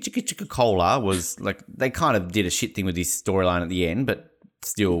Jude Chicka Cola was like, they kind of did a shit thing with his storyline at the end, but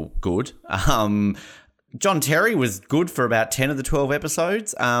still good. John Terry was good for about 10 of the 12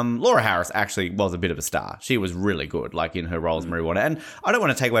 episodes. Laura Harris actually was a bit of a star. She was really good, like in her role as Marie Warner. And I don't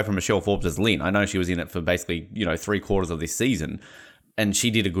want to take away from Michelle Forbes as Lynn. I know she was in it for basically, 3/4 of this season. And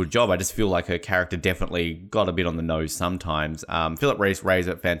she did a good job. I just feel like her character definitely got a bit on the nose sometimes. Philip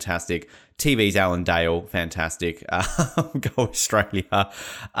Rees-Razor, fantastic. TV's Alan Dale, fantastic. Go Australia.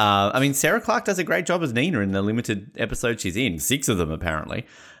 I mean, Sarah Clark does a great job as Nina in the limited episode she's in. 6 of them, apparently.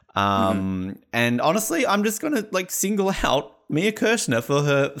 And honestly, I'm just going to like single out Mia Kirshner for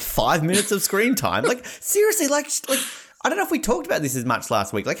her 5 minutes of screen time. Like, seriously, like I don't know if we talked about this as much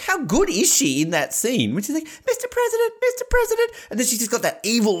last week. Like, how good is she in that scene? Which is like, Mr. President. And then she's just got that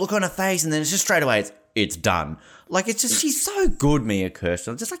evil look on her face. And then it's just straight away, it's done. Like, it's just, she's so good, Mia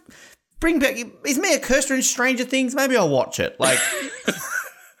Kirshner. Just like, bring back, is Mia Kirshner in Stranger Things? Maybe I'll watch it. Like,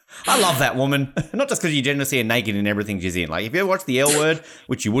 I love that woman. Not just because you generally see her naked in everything she's in. Like, if you ever watch The L Word,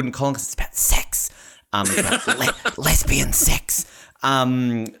 which you wouldn't, Colin, because it's about sex. It's about lesbian sex.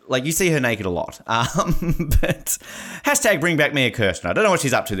 Like you see her naked a lot. But hashtag bring back Mia Kirshner. I don't know what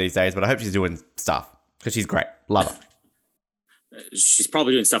she's up to these days, but I hope she's doing stuff because she's great. Love her. She's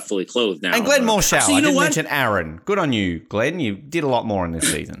probably doing stuff fully clothed now. And Glenn Morshower. I didn't mention Aaron. Good on you, Glenn. You did a lot more in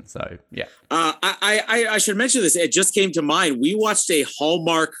this season. So, yeah. I should mention this. It just came to mind. We watched a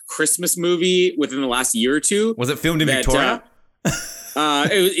Hallmark Christmas movie within the last year or two. Was it filmed in Victoria?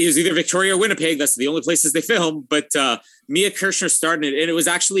 It was either Victoria or Winnipeg. That's the only places they film. But Mia Kirshner starred in it, and it was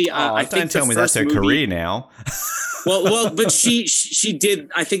actually I think don't tell me that's her career now. but she did.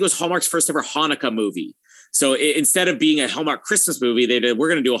 I think it was Hallmark's first ever Hanukkah movie. So instead of being a Hallmark Christmas movie, they did, we're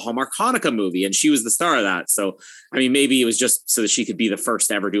going to do a Hallmark Hanukkah movie. And she was the star of that. So, I mean, maybe it was just so that she could be the first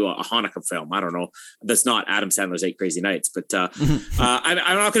to ever do a Hanukkah film. I don't know. That's not Adam Sandler's 8 Crazy Nights. But I'm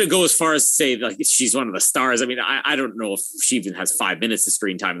not going to go as far as say like she's one of the stars. I mean, I don't know if she even has 5 minutes of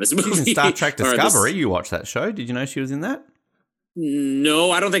screen time in this movie. She's in Star Trek Discovery. You watched that show. Did you know she was in that?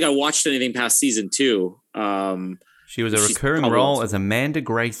 No, I don't think I watched anything past season 2. She was a recurring role as Amanda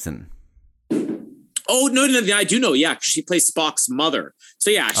Grayson. Oh, no, I do know. Yeah, she plays Spock's mother. So,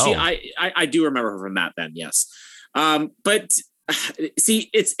 yeah, I do remember her from that then, yes. But see,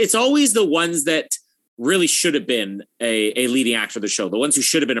 it's always the ones that really should have been a leading actor of the show, the ones who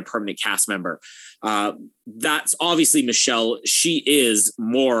should have been a permanent cast member. That's obviously Michelle. She is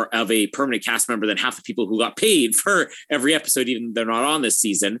more of a permanent cast member than half the people who got paid for every episode, even they're not on this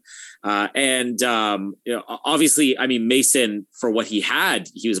season. Obviously, I mean, Mason, for what he had,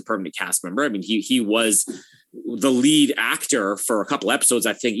 he was a permanent cast member. I mean, he was the lead actor for a couple episodes.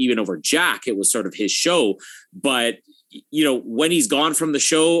 I think even over Jack, it was sort of his show. But, when he's gone from the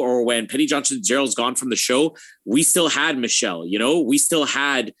show, or when Penny Johnson-Gerald's gone from the show, we still had Michelle, we still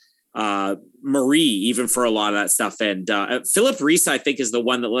had Marie, even for a lot of that stuff. And Philip Reese, I think, is the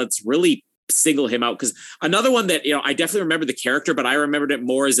one that's really single him out, because another one that, I definitely remember the character, but I remembered it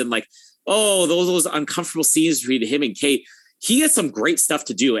more as in like, oh, those uncomfortable scenes between him and Kate. He has some great stuff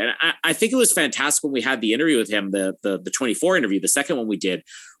to do. And I think it was fantastic when we had the interview with him, the 24 interview, the second one we did,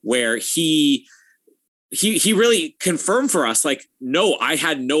 where he really confirmed for us, like, no, I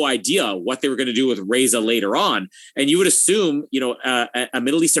had no idea what they were going to do with Reza later on. And you would assume, a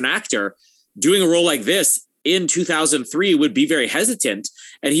Middle Eastern actor doing a role like this in 2003 would be very hesitant.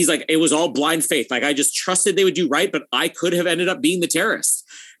 And he's like, it was all blind faith. Like, I just trusted they would do right, but I could have ended up being the terrorist.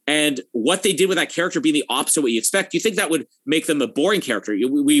 And what they did with that character being the opposite of what you expect, you think that would make them a boring character.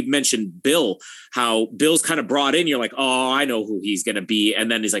 We mentioned Bill, how Bill's kind of brought in. You're like, oh, I know who he's going to be.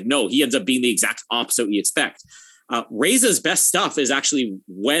 And then he's like, no, he ends up being the exact opposite of what you expect. Reza's best stuff is actually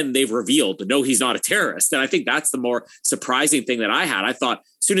when they've revealed, no, he's not a terrorist. And I think that's the more surprising thing that I had. I thought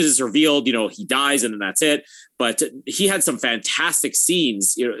as soon as it's revealed, he dies and then that's it. But he had some fantastic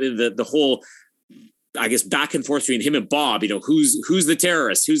scenes, the whole, I guess, back and forth between him and Bob, who's the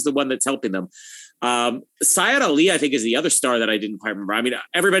terrorist, who's the one that's helping them. Syed Ali, I think, is the other star that I didn't quite remember. I mean,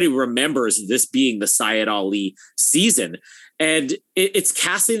 everybody remembers this being the Syed Ali season, and it's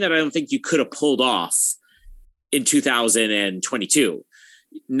casting that I don't think you could have pulled off in 2022.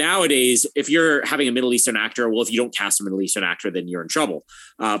 Nowadays, if you're having a Middle Eastern actor, well, if you don't cast a Middle Eastern actor, then you're in trouble.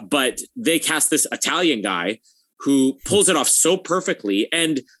 But they cast this Italian guy who pulls it off so perfectly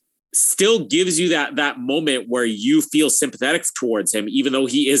and still gives you that moment where you feel sympathetic towards him, even though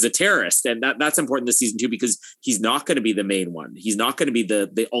he is a terrorist. And that's important this season too, because he's not going to be the main one. He's not going to be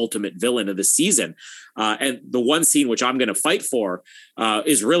the ultimate villain of the season. And the one scene which I'm going to fight for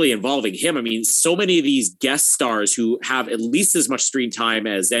is really involving him. I mean, so many of these guest stars who have at least as much screen time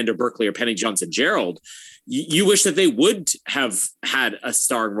as Xander Berkeley or Penny Johnson-Gerald, you wish that they would have had a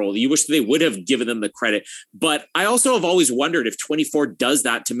starring role. You wish that they would have given them the credit. But I also have always wondered if 24 does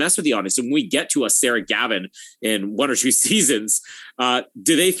that to mess with the audience. And when we get to a Sarah Gavin in one or two seasons,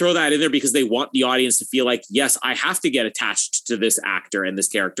 do they throw that in there because they want the audience to feel like, yes, I have to get attached to this actor and this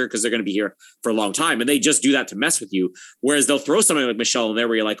character because they're going to be here for a long time. And they just do that to mess with you. Whereas they'll throw somebody like Michelle in there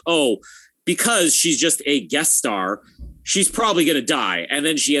where you're like, oh, because she's just a guest star, she's probably going to die. And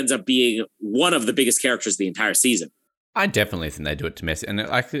then she ends up being one of the biggest characters of the entire season. I definitely think they do it to mess. And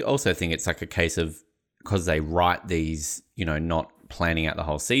I also think it's like a case of, because they write these, not planning out the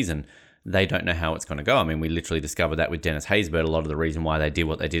whole season, they don't know how it's going to go. I mean, we literally discovered that with Dennis Haysbert. A lot of the reason why they did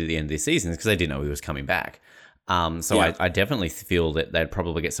what they did at the end of this season is because they didn't know he was coming back. I definitely feel that they'd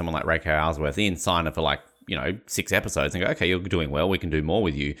probably get someone like Raquel Ellsworth in, sign her for 6 episodes and go, okay, you're doing well, we can do more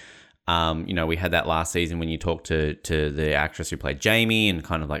with you. We had that last season when you talked to the actress who played Jamie and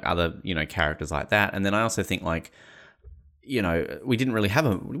kind of like other, characters like that. And then I also think we didn't have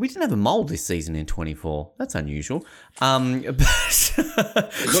a mole this season in 24. That's unusual. We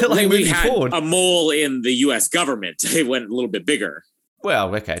had forward, a mole in the US government. It went a little bit bigger.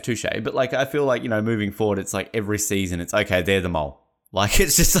 Well, okay, touche. But I feel like, moving forward, it's like every season it's okay, they're the mole.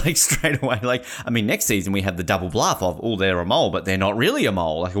 It's just straight away. Next season we have the double bluff of, oh, they're a mole, but they're not really a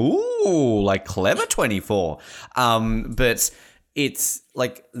mole. Clever 24. But it's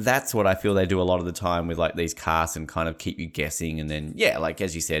that's what I feel they do a lot of the time with these casts and kind of keep you guessing. And then,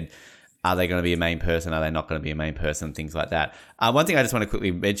 as you said, are they going to be a main person? Are they not going to be a main person? Things like that. One thing I just want to quickly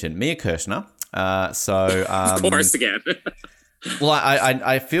mention, Mia Kirshner. Of course, again. Well,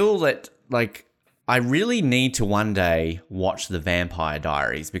 I feel that I really need to one day watch The Vampire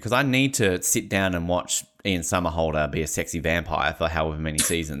Diaries because I need to sit down and watch Ian Somerhalder be a sexy vampire for however many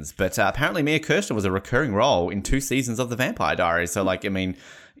seasons. But apparently Mia Kirshner was a recurring role in 2 seasons of The Vampire Diaries. So, if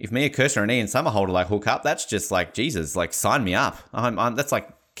Mia Kirshner and Ian Somerhalder hook up, that's just Jesus, sign me up. That's like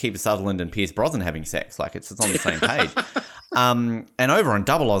Kiefer Sutherland and Pierce Brosnan having sex. It's on the same page. And over on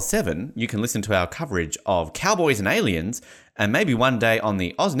 007, you can listen to our coverage of Cowboys and Aliens. And maybe one day on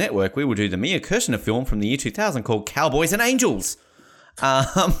the Oz Network, we will do the Mia Kirshner film from the year 2000 called Cowboys and Angels.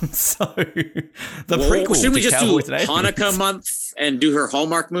 Prequel. Shouldn't we just do Hanukkah month and do her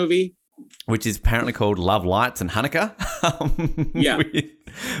Hallmark movie? Which is apparently called Love, Lights and Hanukkah. Yeah.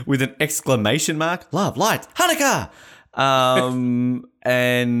 With an exclamation mark. Love, Lights, Hanukkah!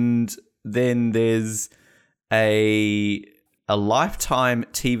 And then there's a Lifetime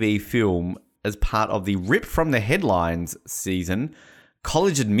TV film as part of the Ripped from the Headlines season,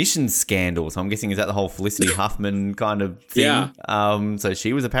 college admissions scandal. So I'm guessing, is that the whole Felicity Huffman kind of thing? Yeah. So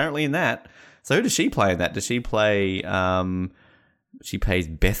she was apparently in that. So who does she play in that? Does she play... she plays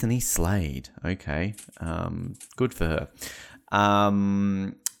Bethany Slade. Okay. Good for her.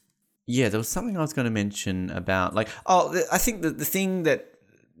 There was something I was going to mention about... I think that the thing that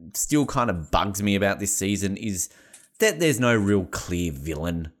still kind of bugs me about this season is that there's no real clear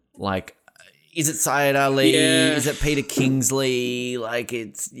villain. is it Syed Ali? Yeah. Is it Peter Kingsley? Like,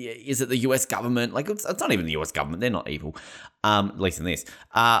 is it the US government? Like, it's not even the US government. They're not evil, at least in this.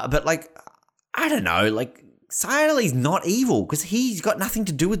 But like, I don't know. Like, Syed Ali's not evil because he's got nothing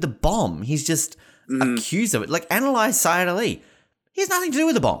to do with the bomb. He's just accused of it. Like, analyze Syed Ali. He has nothing to do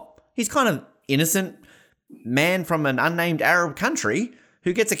with the bomb. He's kind of innocent man from an unnamed Arab country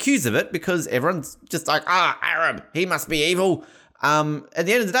who gets accused of it because everyone's just like, Arab, he must be evil. At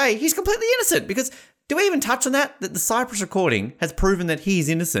the end of the day, he's completely innocent because do we even touch on that the Cyprus recording has proven that he's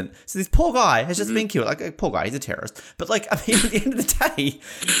innocent. So this poor guy has just been killed. Like, poor guy, he's a terrorist. But like, I mean, at the end of the day,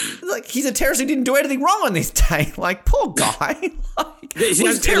 like, he's a terrorist who didn't do anything wrong on this day. Like, poor guy.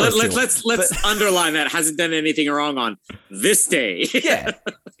 Let's underline that hasn't done anything wrong on this day. Yeah,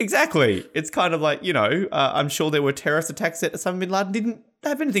 exactly. It's kind of like, I'm sure there were terrorist attacks that Osama bin Laden didn't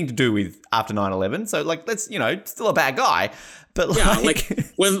have anything to do with after 9/11. So like, let's, still a bad guy. But like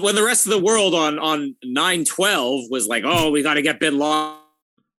when the rest of the world on 9/12 was like, oh, we got to get bin Laden.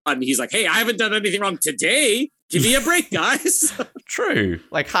 He's like, hey, I haven't done anything wrong today. Give me a break, guys. True.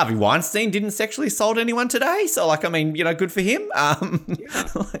 Like, Harvey Weinstein didn't sexually assault anyone today. So like, I mean, good for him. Noah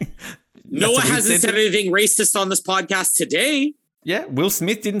hasn't said anything racist on this podcast today. Yeah. Will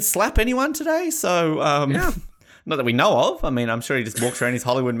Smith didn't slap anyone today. So, not that we know of. I mean, I'm sure he just walks around his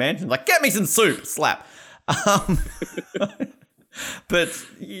Hollywood mansion like, get me some soup, slap. But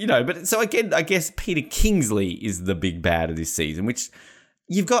so again, I guess Peter Kingsley is the big bad of this season, which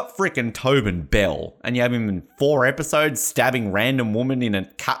you've got frickin' Tobin Bell, and you have him in 4 episodes stabbing random woman in a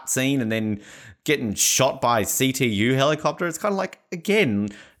cutscene and then getting shot by a CTU helicopter. It's kind of like, again,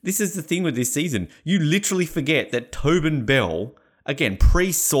 this is the thing with this season. You literally forget that Tobin Bell, again,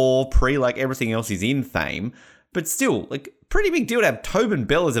 pre-Saw, like everything else is in Fame, but still, like, pretty big deal to have Tobin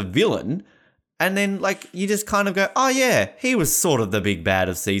Bell as a villain. And then, like, you just kind of go, oh, yeah, he was sort of the big bad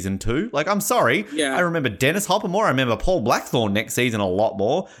of season 2. Like, I'm sorry. Yeah. I remember Dennis Hopper more. I remember Paul Blackthorne next season a lot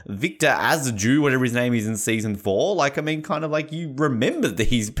more. Victor Azaju, whatever his name is in season 4. Like, I mean, kind of like you remember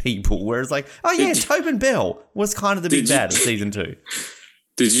these people. Whereas, like, oh, yeah, Tobin Bell was kind of the big bad of season 2.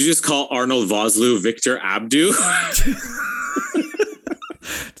 Did you just call Arnold Vosloo Victor Abdu?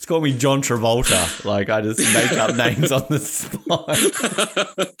 Just call me John Travolta. Like, I just make up names on the spot.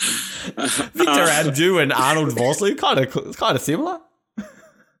 Victor Abdu and Arnold Vosloo, kind of similar.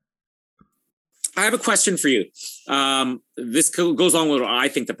 I have a question for you. This goes along with what I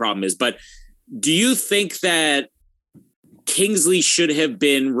think the problem is, but do you think that Kingsley should have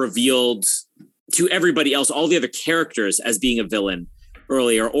been revealed to everybody else, all the other characters, as being a villain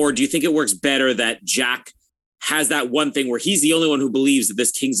earlier? Or do you think it works better that Jack has that one thing where he's the only one who believes that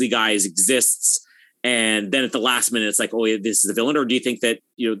this Kingsley guy exists, and then at the last minute it's like, oh, yeah, this is the villain? Or do you think that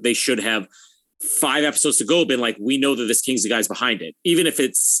they should have 5 episodes to go been like, we know that this Kingsley guy's behind it, even if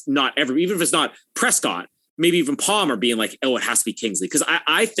it's not Prescott, maybe even Palmer being like, oh, it has to be Kingsley? Because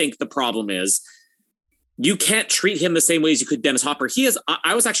I think the problem is you can't treat him the same way as you could Dennis Hopper.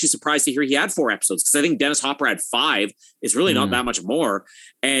 I was actually surprised to hear he had 4 episodes, because I think Dennis Hopper had 5. It's really not that much more,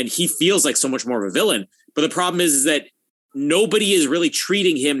 and he feels like so much more of a villain. But the problem is that nobody is really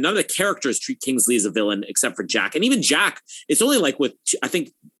treating him. None of the characters treat Kingsley as a villain except for Jack. And even Jack, it's only like with, I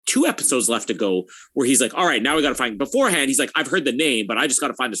think, 2 episodes left to go where he's like, all right, now we got to find. Beforehand, he's like, I've heard the name, but I just got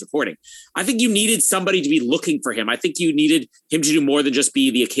to find this recording. I think you needed somebody to be looking for him. I think you needed him to do more than just be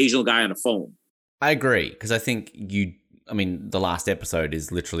the occasional guy on a phone. I agree, because I think the last episode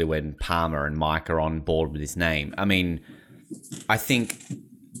is literally when Palmer and Mike are on board with his name. I mean, I think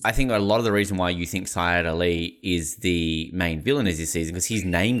a lot of the reason why you think Syed Ali is the main villain is this season, because his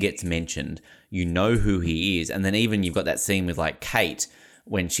name gets mentioned, you know who he is, and then even you've got that scene with like Kate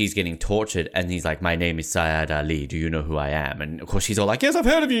when she's getting tortured and he's like, my name is Syed Ali, do you know who I am? And of course she's all like, yes, I've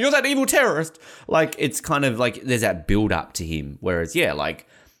heard of you, you're that evil terrorist. Like, it's kind of like there's that build up to him, whereas like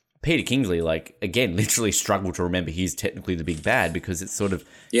Peter Kingsley, like, again, literally struggled to remember he's technically the big bad, because it's sort of,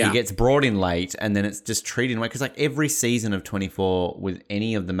 he gets brought in late and then it's just treated in a way, because like every season of 24 with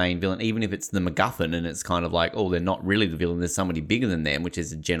any of the main villain, even if it's the MacGuffin and it's kind of like, oh, they're not really the villain, there's somebody bigger than them, which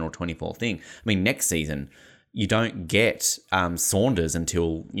is a general 24 thing. I mean, next season, you don't get Saunders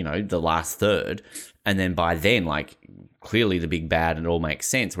until, the last third. And then by then, like, clearly the big bad and it all makes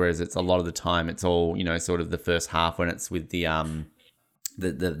sense. Whereas it's a lot of the time, it's all, sort of the first half when it's with the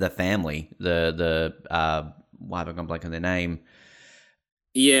family, why have I gone blank on their name?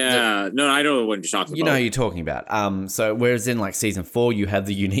 Yeah, no, I know what you're talking You about. know who you're talking about. So whereas in like season 4, you have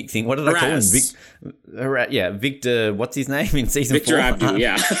the unique thing. What did I call him? Victor. What's his name in season Victor 4? Abdu,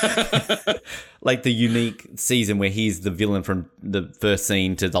 yeah. Like the unique season where he's the villain from the first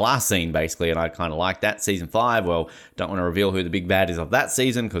scene to the last scene, basically. And I kind of like that. Season 5, well, don't want to reveal who the big bad is of that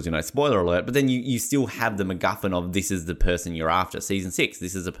season because, spoiler alert. But then you still have the MacGuffin of this is the person you're after. Season 6,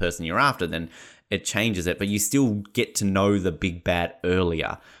 this is the person you're after. Then it changes it, but you still get to know the big bad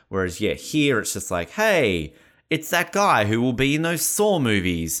earlier. Whereas, here it's just like, hey, it's that guy who will be in those Saw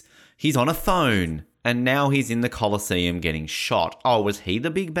movies. He's on a phone, and now he's in the Colosseum getting shot. Oh, was he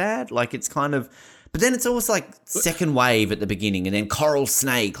the big bad? Like, it's kind of... But then it's almost like second wave at the beginning, and then Coral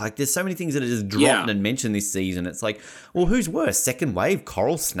Snake. Like, there's so many things that are just dropped and mentioned this season. It's like, well, who's worse? Second wave,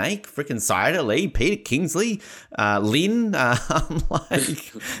 Coral Snake, freaking Sayada Lee, Peter Kingsley, Lynn,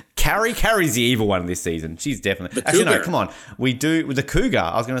 like Carrie's the evil one this season. She's definitely... Actually, no, come on. We do... With the Cougar,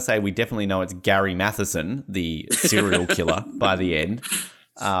 I was going to say we definitely know it's Gary Matheson, the serial killer, by the end.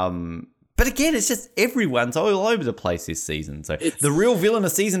 But again, it's just everyone's all over the place this season. So the real villain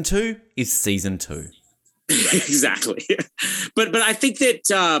of season 2 is season 2. Exactly. But I think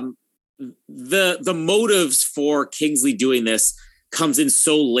that the motives for Kingsley doing this comes in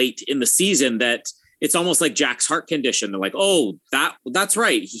so late in the season that it's almost like Jack's heart condition. They're like, oh, that's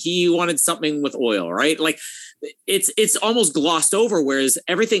right. He wanted something with oil, right? Like it's almost glossed over. Whereas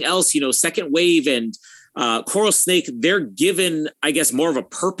everything else, Second Wave and Coral Snake, they're given, I guess, more of a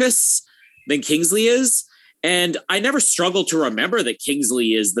purpose than Kingsley is. And I never struggled to remember that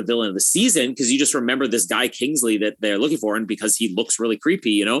Kingsley is the villain of the season because you just remember this guy Kingsley that they're looking for, and because he looks really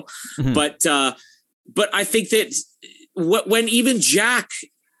creepy, Mm-hmm. But I think that when even Jack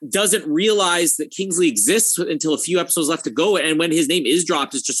doesn't realize that Kingsley exists until a few episodes left to go, and when his name is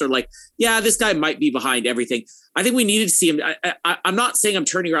dropped, it's just sort of like, yeah, this guy might be behind everything. I think we needed to see him. I'm not saying I'm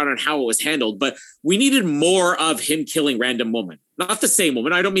turning around on how it was handled, but we needed more of him killing random women. Not the same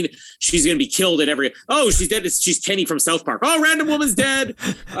woman. I don't mean she's going to be killed in every... Oh, she's dead. She's Kenny from South Park. Oh, random woman's dead.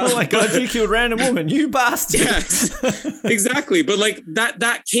 Oh my God, you killed random woman. You bastard. Yes, exactly. But like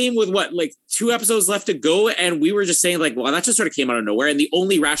that came with what, like 2 episodes left to go. And we were just saying like, well, that just sort of came out of nowhere. And the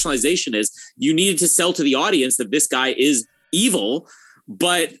only rationalization is you needed to sell to the audience that this guy is evil.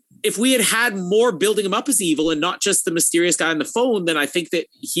 But if we had more building him up as evil and not just the mysterious guy on the phone, then I think that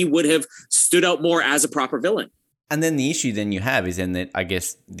he would have stood out more as a proper villain. And then the issue then you have is then that I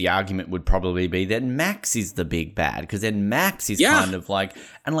guess the argument would probably be that Max is the big bad, because then Max is kind of like,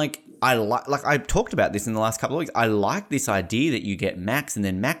 and like I talked about this in the last couple of weeks. I like this idea that you get Max and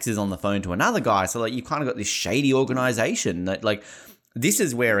then Max is on the phone to another guy. So like you kind of got this shady organization that like, this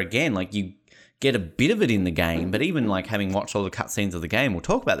is where again, like you get a bit of it in the game, but even like having watched all the cutscenes of the game, we'll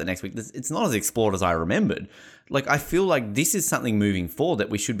talk about that next week. It's not as explored as I remembered. Like I feel like this is something moving forward that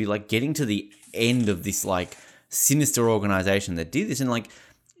we should be like getting to the end of this like sinister organization that did this, and like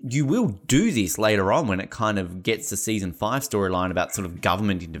you will do this later on when it kind of gets to season 5 storyline about sort of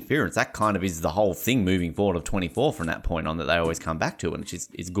government interference. That kind of is the whole thing moving forward of 24 from that point on that they always come back to, and which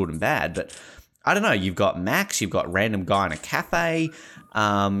is good and bad. But I don't know, you've got Max, you've got random guy in a cafe,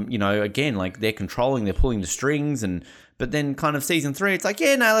 again, like they're controlling, they're pulling the strings, but then kind of season 3, it's like,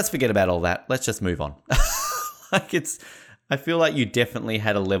 yeah, no, let's forget about all that. Let's just move on. I feel like you definitely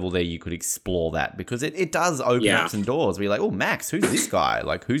had a level there you could explore that, because it does open up some doors where you're like, oh, Max, who's this guy?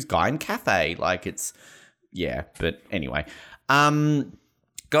 Like, who's guy in cafe? Like, but anyway.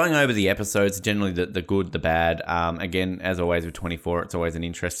 Going over the episodes, generally the good, the bad. Again, as always with 24, it's always an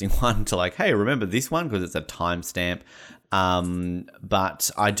interesting one to like, hey, remember this one? Because it's a timestamp.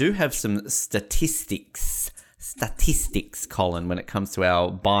 But I do have some statistics, Colin, when it comes to our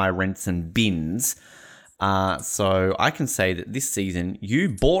buy, rents, and bins. So I can say that this season you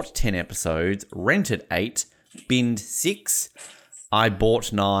bought 10 episodes, rented 8, binned 6. I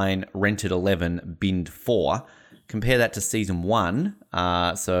bought 9, rented 11, binned 4. Compare that to season 1.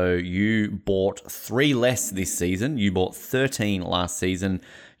 So you bought 3 less this season. You bought 13 last season.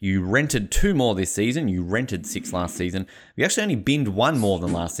 You rented 2 more this season. You rented 6 last season. You actually only binned 1 more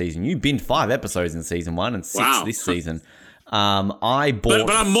than last season. You binned 5 episodes in season 1 and 6 this season. I bought...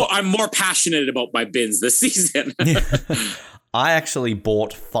 But I'm more passionate about my bins this season. I actually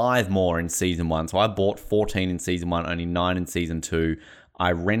bought 5 more in season 1. So I bought 14 in season 1, only 9 in season 2.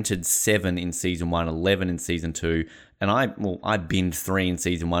 I rented 7 in season 1, 11 in season 2. And I binned 3 in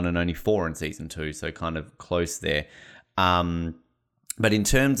season 1 and only 4 in season 2. So kind of close there. But in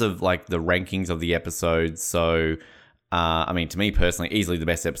terms of like the rankings of the episodes, so... to me personally, easily the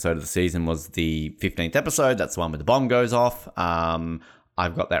best episode of the season was the 15th episode. That's the one where the bomb goes off.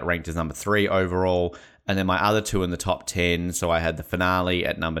 I've got that ranked as number 3 overall. And then my other two in the top 10. So I had the finale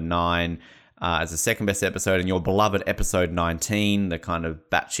at number 9 as the second best episode, and your beloved episode 19, the kind of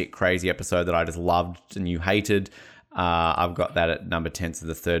batshit crazy episode that I just loved and you hated. I've got that at number 10, so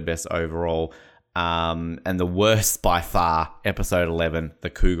the third best overall. And the worst by far, episode 11, the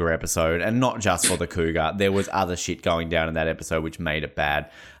cougar episode. And not just for the cougar. There was other shit going down in that episode which made it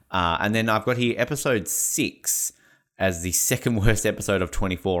bad. And then I've got here episode 6 as the second worst episode of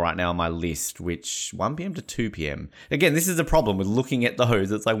 24 right now on my list, which 1 p.m. to 2 p.m. Again, this is the problem with looking at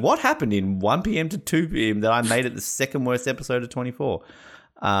those. It's like, what happened in 1 p.m. to 2 p.m. that I made it the second worst episode of 24?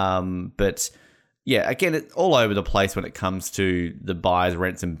 But yeah, again, it's all over the place when it comes to the buys,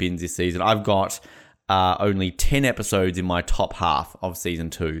 rents, and bins this season. I've got only 10 episodes in my top half of season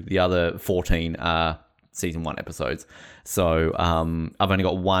 2. The other 14 are season 1 episodes. So I've only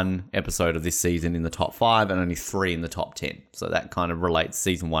got 1 episode of this season in the top 5 and only 3 in the top 10. So that kind of relates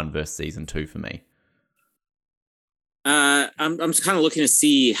season 1 versus season 2 for me. I'm just kind of looking to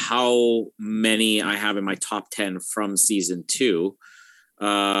see how many I have in my top 10 from season 2.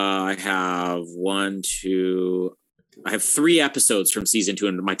 I have 3 episodes from season 2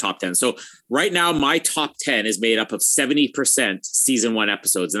 in my top 10. So right now, my top 10 is made up of 70% season 1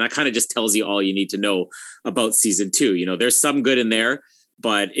 episodes. And that kind of just tells you all you need to know about season 2. You know, there's some good in there,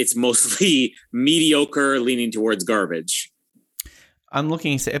 but it's mostly mediocre, leaning towards garbage. I'm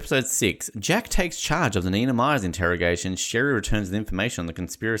looking at episode 6. Jack takes charge of the Nina Myers interrogation. Sherry returns the information on the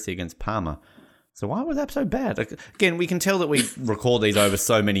conspiracy against Palmer. So why was that so bad? Like, again, we can tell that we record these over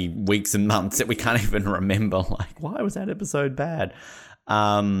so many weeks and months that we can't even remember. Like, why was that episode bad?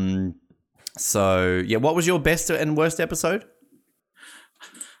 So, yeah, what was your best and worst episode?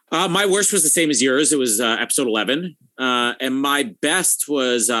 My worst was the same as yours. It was episode 11. And my best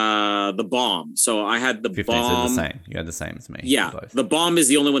was The Bomb. So I had The 15, Bomb. So the same. You had the same as me. Yeah. The Bomb is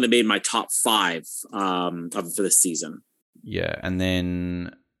the only one that made my top 5 for this season. Yeah. And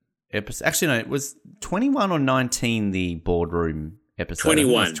then... Actually, no, it was 21 or 19, the boardroom episode.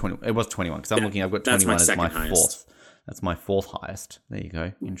 21. It was 21, because I'm looking, I've got 21 as my highest. fourth. That's my fourth highest. There you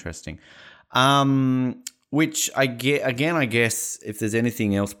go. Interesting. Which I guess if there's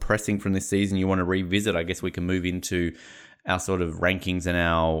anything else pressing from this season you want to revisit, I guess we can move into our sort of rankings and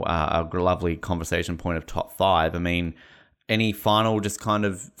our lovely conversation point of top 5. I mean, any final just kind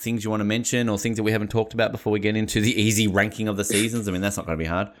of things you want to mention or things that we haven't talked about before we get into the easy ranking of the seasons? I mean, that's not going to be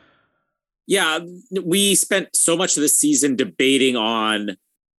hard. Yeah, we spent so much of the season debating on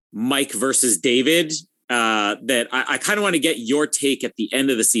Mike versus David that I kind of want to get your take at the end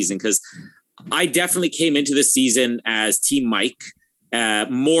of the season, because I definitely came into the season as Team Mike,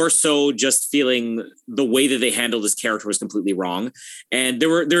 more so just feeling the way that they handled his character was completely wrong. And there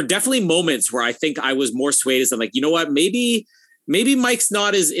were definitely moments where I think I was more swayed as I'm like, you know what, maybe Mike's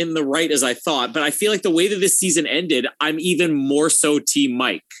not as in the right as I thought, but I feel like the way that this season ended, I'm even more so Team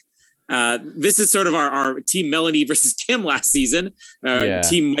Mike. This is sort of our Team Melanie versus Tim last season,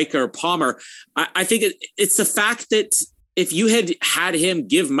 Team Mike or Palmer. I think it's the fact that if you had him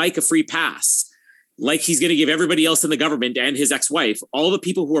give Mike a free pass, like he's going to give everybody else in the government and his ex-wife, all the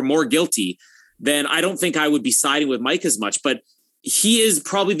people who are more guilty, then I don't think I would be siding with Mike as much. But he is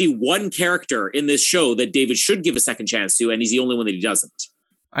probably the one character in this show that David should give a second chance to, and he's the only one that he doesn't.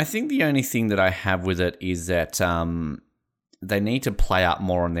 I think the only thing that I have with it is that they need to play up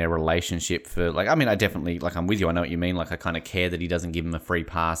more on their relationship for, like, I mean, I definitely, like, I'm with you. I know what you mean. Like, I kind of care that he doesn't give him a free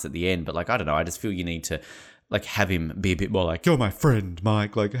pass at the end, but, like, I don't know. I just feel you need to, like, have him be a bit more like, you're my friend,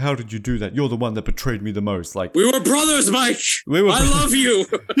 Mike. Like, how did you do that? You're the one that betrayed me the most. Like, we were brothers, Mike. I love you.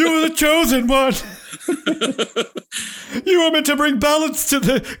 You were the chosen one. You were meant to bring balance to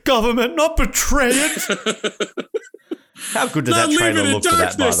the government, not betray it. How good does that trailer look for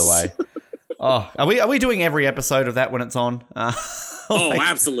that, by the way? Oh, are we doing every episode of that when it's on?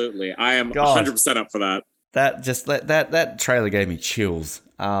 Absolutely. I am 100% up for that. That trailer gave me chills.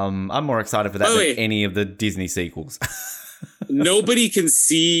 I'm more excited for that than any of the Disney sequels. Nobody can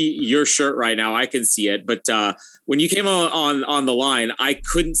see your shirt right now. I can see it, but when you came on the line, I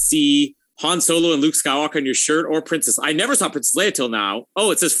couldn't see Han Solo and Luke Skywalker on your shirt or Princess. I never saw Princess Leia till now. Oh,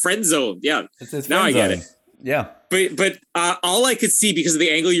 it says Friend Zone. Yeah, it says now I get it. Yeah. But all I could see because of the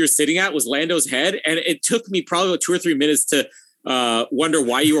angle you're sitting at was Lando's head. And it took me probably about 2 or 3 minutes to wonder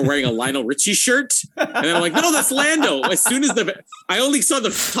why you were wearing a Lionel Richie shirt. And then I'm like, no, that's Lando. As soon as I only saw the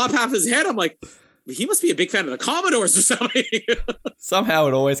top half of his head, I'm like, he must be a big fan of the Commodores or something. Somehow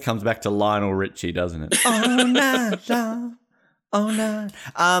it always comes back to Lionel Richie, doesn't it? Oh, no. Oh, no.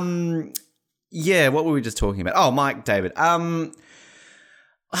 Yeah, what were we just talking about? Oh, Mike, David.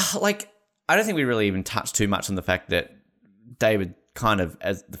 I don't think we really even touched too much on the fact that David kind of,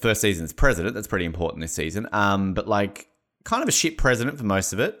 as the first season's president, that's pretty important this season. But like kind of a shit president for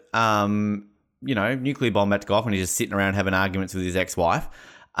most of it. Nuclear bomb about to go off and he's just sitting around having arguments with his ex-wife.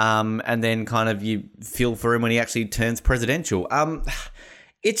 And then kind of you feel for him when he actually turns presidential.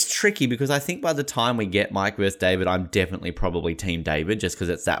 It's tricky because I think by the time we get Mike versus David, I'm definitely probably Team David, just because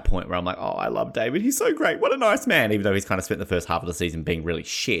it's that point where I'm like, oh, I love David. He's so great. What a nice man, even though he's kind of spent the first half of the season being really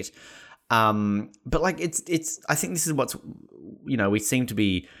shit. But like it's I think this is what's, we seem to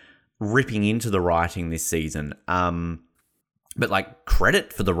be ripping into the writing this season. But like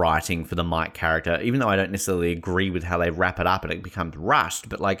credit for the writing for the Mike character, even though I don't necessarily agree with how they wrap it up and it becomes rushed,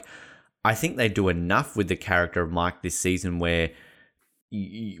 but like I think they do enough with the character of Mike this season where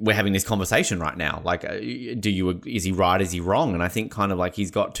we're having this conversation right now. Like, is he right? Is he wrong? And I think kind of like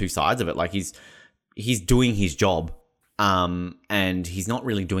he's got two sides of it. Like he's doing his job, and he's not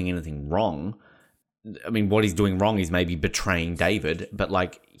really doing anything wrong. I mean, what he's doing wrong is maybe betraying David, but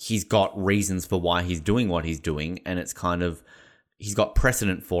like he's got reasons for why he's doing what he's doing, and it's kind of he's got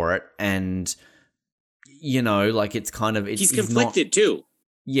precedent for it, and like it's kind of he's conflicted too.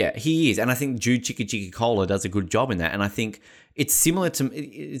 Yeah, he is, and I think Jude Chicky-Cola does a good job in that, and I think it's similar to,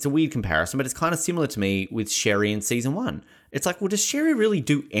 it's a weird comparison, but it's kind of similar to me with Sherry in season 1. It's like, well, does Sherry really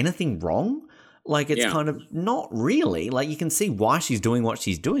do anything wrong? Like, it's kind of not really. Like, you can see why she's doing what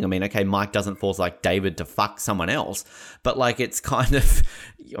she's doing. I mean, okay, Mike doesn't force, like, David to fuck someone else, but, like, it's kind of,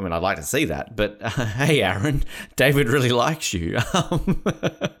 I mean, I'd like to see that, but, hey, Aaron, David really likes you.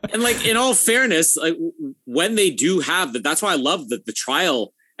 And, like, in all fairness, like, when they do have that's why I love the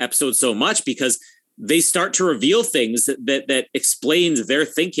trial episode so much, because they start to reveal things that explains their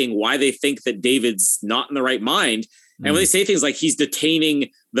thinking, why they think that David's not in the right mind. And when they say things like he's detaining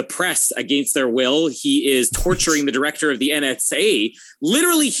the press against their will, he is torturing the director of the NSA.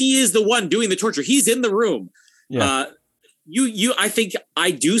 Literally, he is the one doing the torture. He's in the room. Yeah. I think I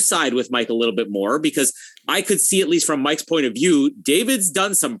do side with Mike a little bit more, because I could see, at least from Mike's point of view, David's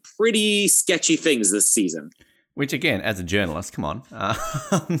done some pretty sketchy things this season. Which, again, as a journalist, come on.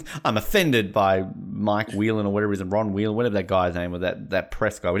 I'm offended by Mike Whelan or whatever it is, Ron Whelan, whatever that guy's name was, that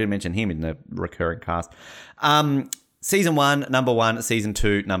press guy. We didn't mention him in the recurring cast. Season 1, number 1. Season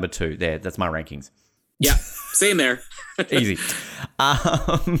 2, number 2. There, that's my rankings. Yeah, same there. Easy.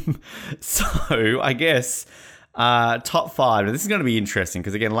 So, I guess top 5. Now, this is going to be interesting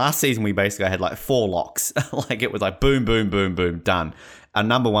because, again, last season we basically had like 4 locks. Like it was like boom, boom, boom, boom, done. Our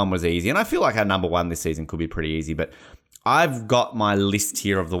number 1 was easy. And I feel like our number 1 this season could be pretty easy. But I've got my list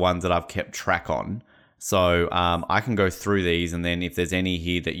here of the ones that I've kept track on. So I can go through these, and then if there's any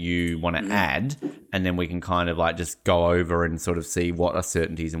here that you want to add, and then we can kind of like just go over and sort of see what are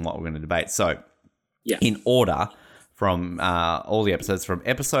certainties and what we're going to debate. So in order from all the episodes, from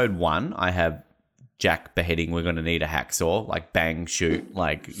episode 1, I have Jack beheading, we're going to need a hacksaw, like bang, shoot,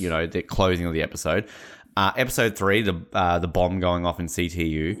 like, the closing of the episode. Episode 3, the bomb going off in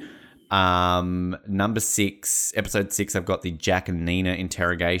CTU. Number 6, episode 6, I've got the Jack and Nina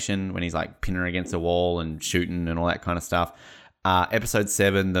interrogation when he's like pinning her against the wall and shooting and all that kind of stuff. Episode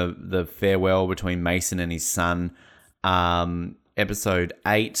 7, the farewell between Mason and his son. Episode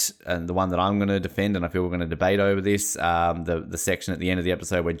 8, and the one that I'm going to defend, and I feel we're going to debate over this, the section at the end of the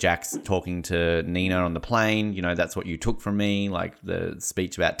episode where Jack's talking to Nina on the plane. That's what you took from me, like the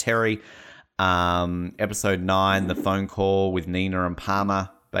speech about Terry. Episode 9, the phone call with Nina and Palmer.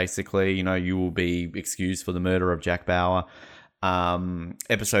 Basically, you will be excused for the murder of Jack Bauer.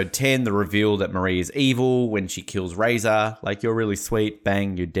 Episode 10, the reveal that Marie is evil when she kills Razor. Like, you're really sweet.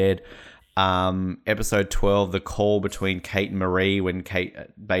 Bang, you're dead. Episode 12, the call between Kate and Marie when Kate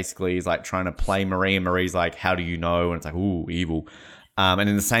basically is like trying to play Marie, and Marie's like, how do you know? And it's like, ooh, evil. And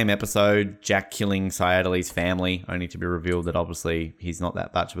in the same episode, Jack killing Sayadali's family, only to be revealed that obviously he's not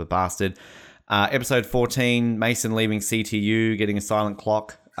that much of a bastard. Episode 14, Mason leaving CTU, getting a silent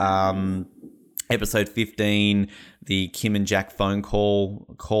clock. Episode 15, the Kim and Jack phone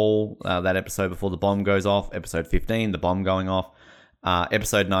call, that episode before the bomb goes off. Episode 15, the bomb going off.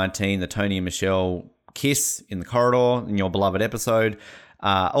 Episode 19, the Tony and Michelle kiss in the corridor in your beloved episode.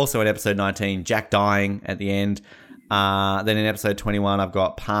 Also in episode 19, Jack dying at the end. Then in episode 21, I've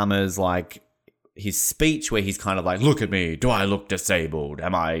got Palmer's like his speech where he's kind of like, look at me, do I look disabled?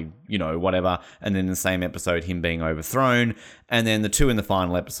 Am I, whatever. And then in the same episode, him being overthrown. And then the 2 in the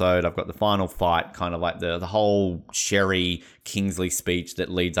final episode, I've got the final fight, kind of like the whole Sherry Kingsley speech that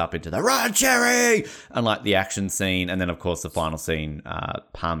leads up into the run, Sherry! And like the action scene. And then, of course, the final scene,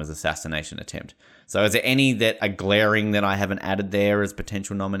 Palmer's assassination attempt. So is there any that are glaring that I haven't added there as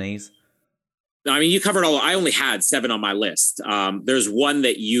potential nominees? No, I mean, you covered all. I only had 7 on my list. There's one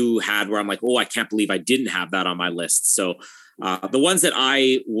that you had where I'm like, oh, I can't believe I didn't have that on my list. So The ones that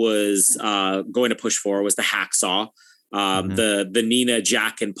I was going to push for was the hacksaw, the Nina,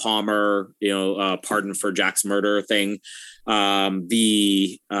 Jack, and Palmer, pardon for Jack's murder thing,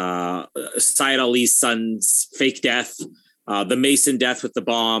 the Syed Ali's son's fake death, the Mason death with the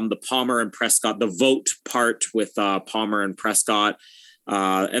bomb, the Palmer and Prescott, the vote part with Palmer and Prescott,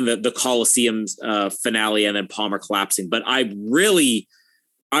 and the Coliseum finale, and then Palmer collapsing. But I'm really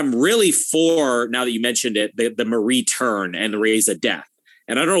for, now that you mentioned it, the Marie turn and the Reza death.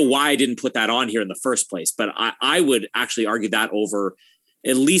 And I don't know why I didn't put that on here in the first place, but I would actually argue that over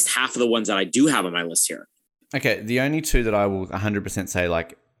at least half of the ones that I do have on my list here. Okay, the only two that I will 100% say,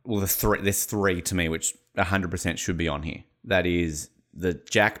 there's three to me, which 100% should be on here. That is the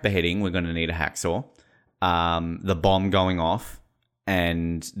Jack beheading, we're going to need a hacksaw, the bomb going off,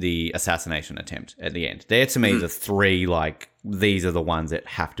 and the assassination attempt at the end. They're, to me, the three, these are the ones that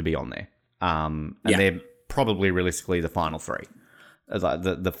have to be on there. And they're probably realistically the final three.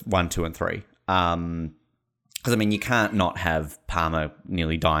 The 1, 2, and 3. Because, you can't not have Palmer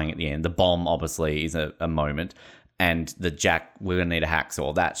nearly dying at the end. The bomb, obviously, is a moment. And the Jack, we're going to need a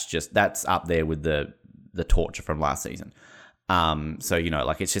hacksaw. That's up there with the torture from last season. So,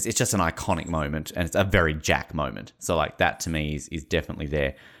 it's just an iconic moment, and it's a very Jack moment. So, that to me is definitely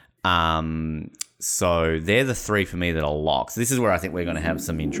there. So they're the three for me that are locks. This is where I think we're going to have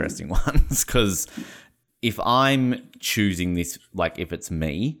some interesting ones, because if I'm choosing this, if it's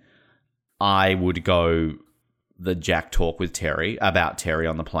me, I would go the Jack talk with Terry about Terry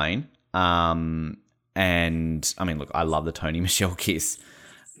on the plane. And look, I love the Tony Michelle kiss.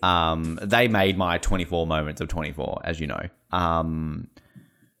 They made my 24 moments of 24, as you know.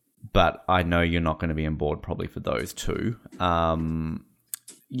 But I know you're not going to be on board probably for those two. The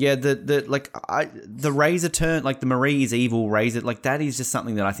Razor turn, the Marie's evil Razor, that is just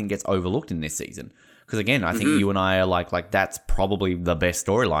something that I think gets overlooked in this season. Because again, I think you and I are like that's probably the best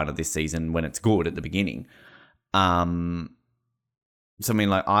storyline of this season when it's good at the beginning. So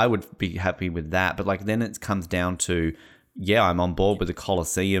I would be happy with that, but then it comes down to, I'm on board with the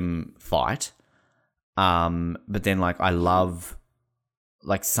Coliseum fight. But then I love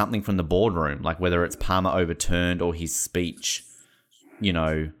something from the boardroom, whether it's Palmer overturned or his speech,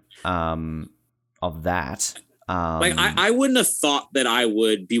 of that. I wouldn't have thought that I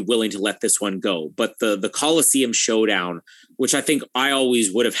would be willing to let this one go, but the Coliseum showdown, which I think I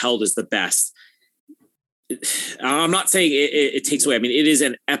always would have held as the best. I'm not saying it takes away. It is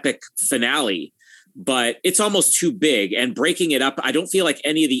an epic finale, but it's almost too big, and breaking it up, I don't feel like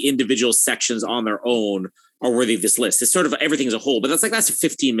any of the individual sections on their own are worthy of this list. It's sort of everything as a whole, but that's a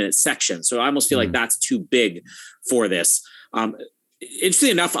 15-minute section. So I almost feel like that's too big for this.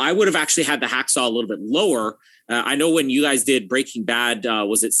 Interestingly enough, I would have actually had the hacksaw a little bit lower. I know when you guys did Breaking Bad,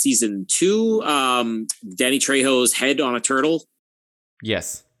 was it season 2? Danny Trejo's head on a turtle.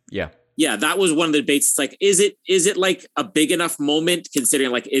 Yes. Yeah. Yeah, that was one of the debates. It's is it a big enough moment,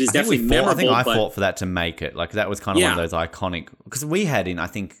 considering it is definitely memorable? I think I fought for that to make it. That was kind of one of those iconic, because we had I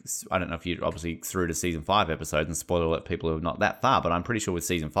don't know if you obviously through to season 5 episodes, and spoiler alert, people who are not that far, but I'm pretty sure with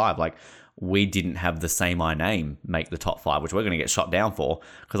season 5, we didn't have the Say My Name make the top 5, which we're going to get shot down for,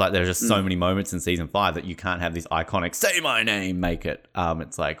 because there's just so many moments in season 5 that you can't have this iconic Say My Name make it.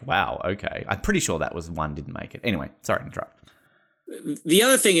 It's wow, okay. I'm pretty sure that was one didn't make it. Anyway, sorry to interrupt. The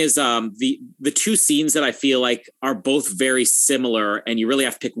other thing is the two scenes that I feel are both very similar, and you really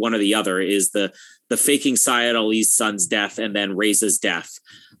have to pick one or the other, is the faking Syed Ali's son's death and then Reza's death.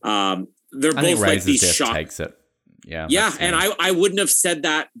 They're both these shock. Takes it. Yeah. Yeah. And I wouldn't have said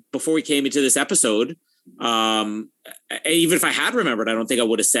that before we came into this episode. Even if I had remembered, I don't think I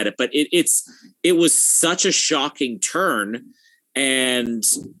would have said it, but it was such a shocking turn, and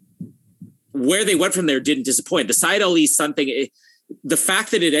where they went from there didn't disappoint. The Syed Ali's son thing, the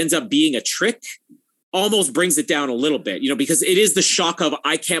fact that it ends up being a trick almost brings it down a little bit, because it is the shock of,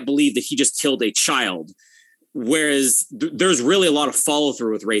 I can't believe that he just killed a child. Whereas there's really a lot of follow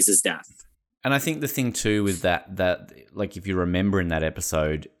through with Reza's death. And I think the thing too with that if you remember in that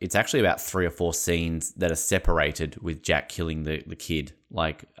episode, it's actually about 3 or 4 scenes that are separated with Jack killing the kid,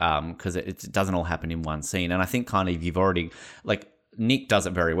 because it doesn't all happen in one scene. And I think kind of you've already Nick does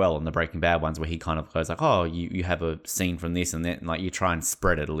it very well in the Breaking Bad ones, where he kind of goes oh, you have a scene from this and that, and you try and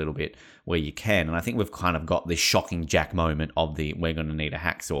spread it a little bit where you can. And I think we've kind of got this shocking Jack moment of we're going to need a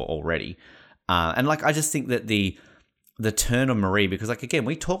hacksaw already. And I just think that the turn of Marie, because again,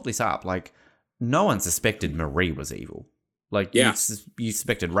 we talked this up, no one suspected Marie was evil. You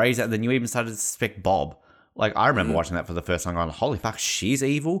suspected Razor, and then you even started to suspect Bob Like, I remember watching that for the first time going, holy fuck, she's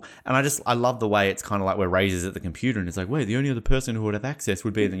evil. And I love the way it's kind of like where Razor's at the computer and it's like, wait, the only other person who would have access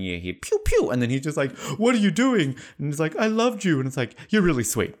would be, and then you hear pew pew. And then he's just like, what are you doing? And he's like, I loved you. And it's like, you're really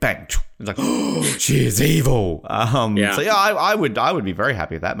sweet. Bang. It's like, oh, she is evil. So yeah, I would be very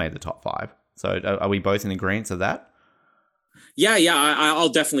happy if that made the top 5. So are we both in agreement of that? Yeah, I'll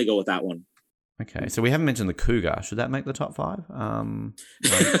definitely go with that one. Okay, so we haven't mentioned the cougar. Should that make the top 5?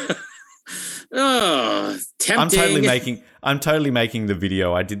 Oh, tempting. I'm totally making the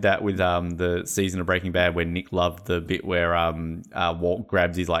video. I did that with the season of Breaking Bad where Nick loved the bit where Walt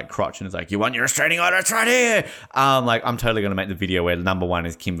grabs his like crotch and is like, "You want your restraining order? It's right here." I'm totally gonna make the video where number 1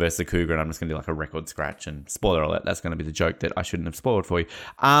 is Kim versus the cougar, and I'm just gonna do like a record scratch. And spoiler alert, that's gonna be the joke that I shouldn't have spoiled for you.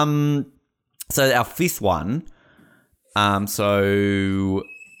 So our 5th one.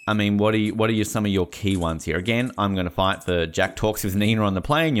 I mean, what are some of your key ones here? Again, I'm going to fight for Jack talks with Nina on the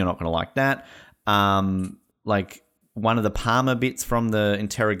plane. You're not going to like that. Like one of the Palmer bits from the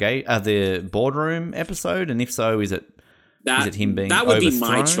the boardroom episode, and if so, is it him being that would be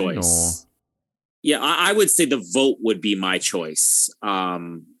my overthrown, choice? Or? Yeah, I would say the vote would be my choice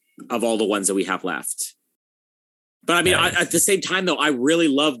of all the ones that we have left. But I mean, at the same time, though, I really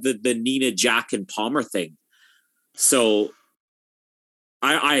love the Nina, Jack, and Palmer thing. So.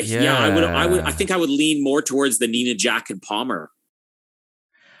 I think I would lean more towards the Nina, Jack, and Palmer.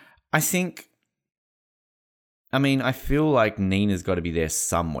 I feel like Nina's got to be there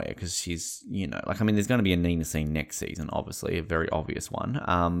somewhere because she's, there's going to be a Nina scene next season, obviously, a very obvious one.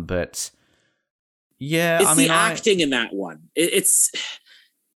 But yeah, it's the acting in that one. It's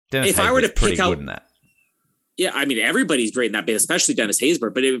Dennis if I were to pick out, in that. Yeah, I mean, everybody's great in that bit, especially Dennis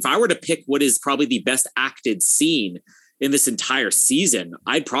Haysbert. But if I were to pick what is probably the best acted scene in this entire season,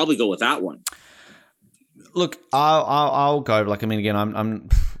 I'd probably go with that one. Look, I'll go. Like, I mean, again,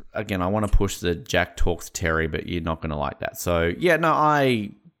 I want to push the Jack talks to Terry, but you're not going to like that. So yeah, no,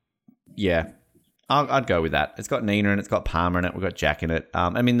 I'd go with that. It's got Nina and it's got Palmer in it. We've got Jack in it.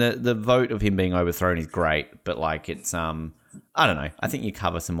 I mean, the vote of him being overthrown is great, but like it's I don't know. I think you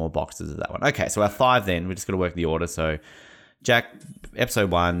cover some more boxes of that one. Okay, so our 5 then. We're just going to work the order. So Jack, episode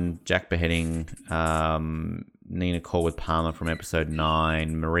 1, Jack beheading. Nina call with Palmer from episode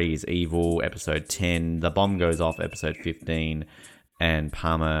 9. Marie is evil, episode 10. The bomb goes off, episode 15. And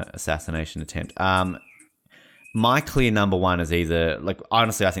Palmer assassination attempt. My clear number 1 is either, like,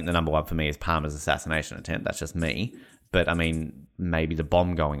 honestly, I think the number 1 for me is Palmer's assassination attempt. That's just me. But I mean, maybe the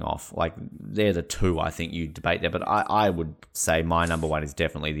bomb going off. Like, they're the 2 I think you debate there. But I would say my number 1 is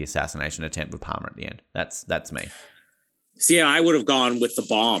definitely the assassination attempt with Palmer at the end. That's me. See, yeah, I would have gone with the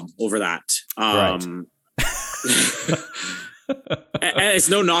bomb over that. Right. And it's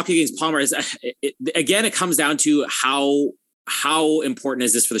no knock against Palmer. It comes down to how important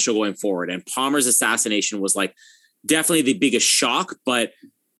is this for the show going forward? And Palmer's assassination was like definitely the biggest shock, but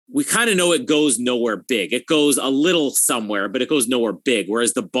we kind of know it goes nowhere big. It goes a little somewhere, but it goes nowhere big.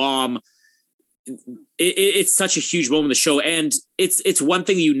 Whereas the bomb, it's such a huge moment in the show, and it's one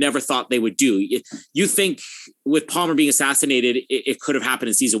thing you never thought they would do. You think with Palmer being assassinated, it could have happened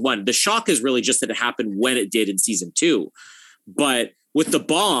in season 1. The shock is really just that it happened when it did in season 2. But with the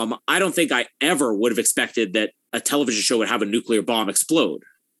bomb, I don't think I ever would have expected that a television show would have a nuclear bomb explode.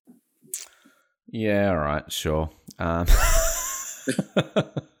 Yeah, all right, sure.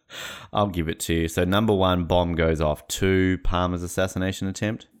 I'll give it to you. So number 1, bomb goes off. 2, Palmer's assassination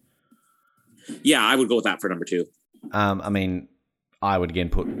attempt. Yeah, I would go with that for number 2. I mean, I would again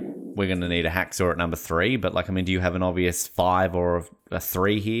we're going to need a hacksaw at number 3, but like, I mean, do you have an obvious 5 or a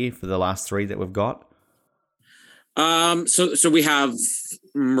 3 here for the last 3 that we've got? So we have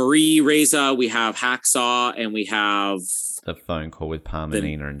Marie, Reza, we have hacksaw, and we have the phone call with Palmer,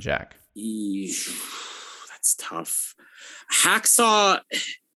 Nina, and Jack. That's tough. Hacksaw,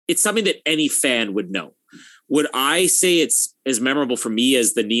 it's something that any fan would know. Would I say it's as memorable for me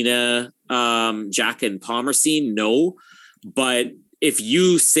as the Nina, Jack, and Palmer scene? No. But if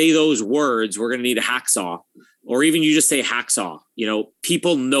you say those words, we're going to need a hacksaw. Or even you just say hacksaw.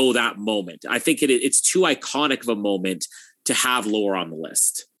 People know that moment. I think it's too iconic of a moment to have lower on the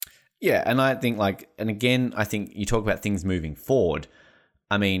list. Yeah, and I think I think you talk about things moving forward.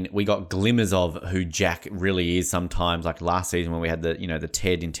 I mean, we got glimmers of who Jack really is sometimes, like last season when we had the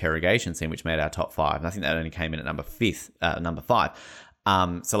Ted interrogation scene, which made our top 5. And I think that only came in at number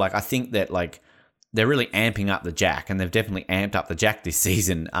 5. So like, I think that like they're really amping up the Jack, and they've definitely amped up the Jack this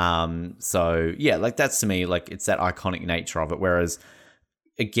season. So yeah, like that's to me, like it's that iconic nature of it. Whereas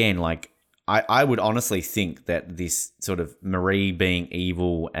again, like I would honestly think that this sort of Marie being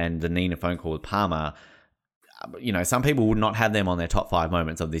evil and the Nina phone call with Palmer, some people would not have them on their top 5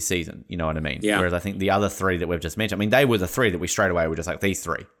 moments of this season. You know what I mean? Yeah. Whereas I think the other 3 that we've just mentioned, I mean, they were the 3 that we straight away were just like, these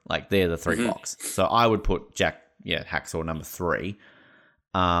 3. Like, they're the 3 blocks. So I would put Hacksaw number 3.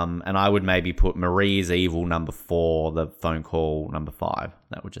 And I would maybe put Marie is Evil number 4, the phone call number 5.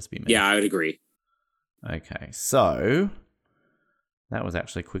 That would just be me. Yeah, I would agree. Okay, so that was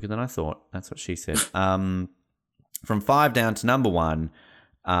actually quicker than I thought. That's what she said. From 5 down to number 1,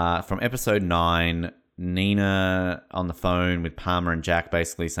 from episode 9, Nina on the phone with Palmer and Jack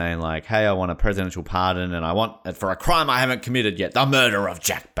basically saying like, hey, I want a presidential pardon and I want it for a crime I haven't committed yet, the murder of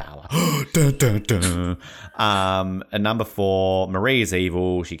Jack Bauer. Dun, dun, dun. And number 4, Marie is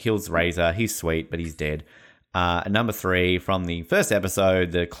evil. She kills Razor. He's sweet, but he's dead. And number 3, from the first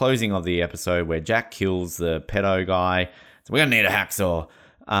episode, the closing of the episode where Jack kills the pedo guy. So we're going to need a hacksaw.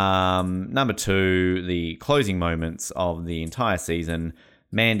 Number 2, the closing moments of the entire season.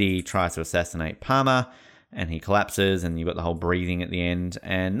 Mandy tries to assassinate Palmer and he collapses and you've got the whole breathing at the end.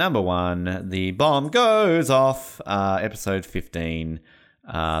 And number 1, the bomb goes off. Episode 15.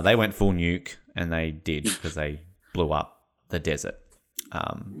 They went full nuke and they did because they blew up the desert.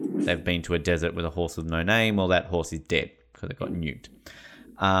 They've been to a desert with a horse with no name. Well, that horse is dead because it got nuked.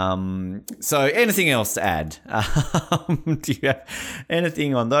 So anything else to add? Do you have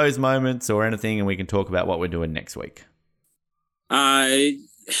anything on those moments or anything, and we can talk about what we're doing next week?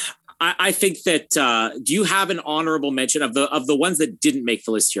 I think that, do you have an honorable mention of the ones that didn't make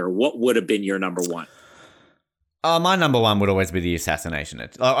the list here? What would have been your number 1? My number 1 would always be the assassination.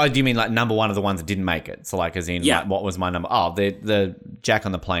 Do you mean like number 1 of the ones that didn't make it? So like as in, like, what was my number? Oh, the Jack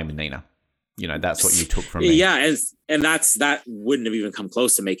on the plane with Nina. That's what you took from me. Yeah, and that wouldn't have even come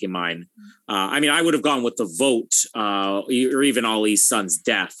close to making mine. I mean, I would have gone with the vote or even Ollie's son's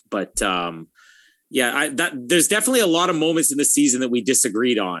death, but there's definitely a lot of moments in the season that we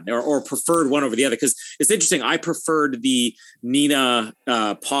disagreed on or preferred one over the other. Because it's interesting. I preferred the Nina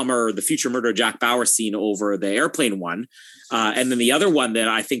Palmer, the future murder of Jack Bauer scene over the airplane one. And then the other one that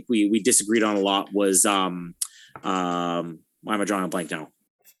I think we disagreed on a lot was, why am I drawing a blank now?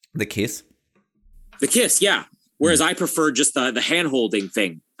 The kiss. The kiss, yeah. Whereas I preferred just the hand-holding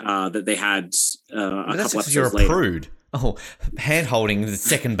thing that they had a couple episodes you're a later. Prude. Oh, hand-holding is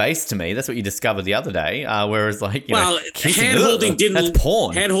second base to me. That's what you discovered the other day. Whereas, like, hand-holding didn't. That's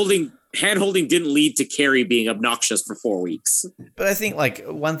porn. Hand-holding didn't lead to Carrie being obnoxious for 4 weeks. But I think, like,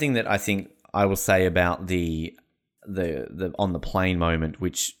 one thing that I think I will say about the on the plane moment,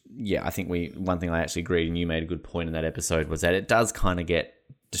 which, I think one thing I actually agreed, and you made a good point in that episode, was that it does kind of get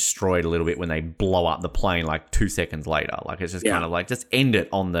destroyed a little bit when they blow up the plane like 2 seconds later. Like, it's just kind of like, just end it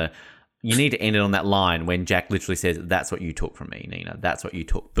on the. You need to end it on that line when Jack literally says, that's what you took from me, Nina. That's what you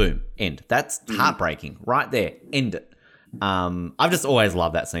took. Boom. End. That's heartbreaking. Right there. End it. I've just always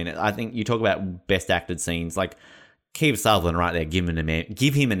loved that scene. I think you talk about best acted scenes. Like, Keith Sutherland right there, give him an Emmy.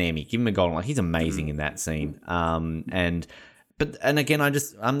 Give him a golden. Like, he's amazing in that scene. And again,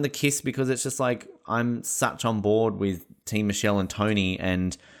 I'm the kiss because it's just like, I'm such on board with Team Michelle and Tony,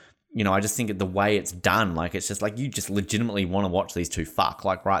 and I just think the way it's done, like, it's just like, you just legitimately want to watch these two fuck,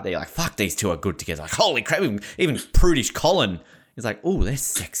 like, right there, like, fuck, these two are good together. Like, holy crap, even prudish Colin is like, oh, they're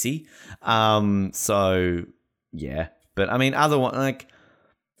sexy. So, yeah. But, I mean, other one, like,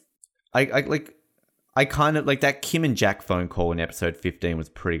 I kind of, like, that Kim and Jack phone call in episode 15 was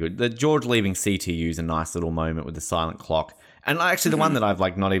pretty good. The George leaving CTU is a nice little moment with the silent clock. And actually the one that I've,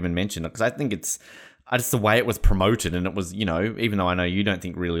 like, not even mentioned, because I think it's just the way it was promoted, and it was, even though I know you don't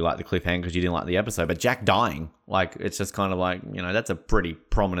think really like the cliffhanger because you didn't like the episode, but Jack dying, like, it's just kind of like, that's a pretty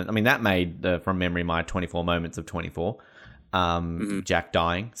prominent. I mean, that made from memory my 24 moments of 24. Jack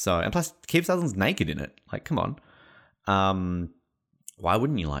dying. So, and plus Keith Sutherland's naked in it. Like, come on. Why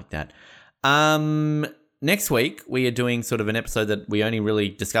wouldn't you like that? Next week, we are doing sort of an episode that we only really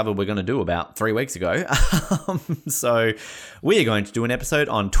discovered we're going to do about 3 weeks ago. So we are going to do an episode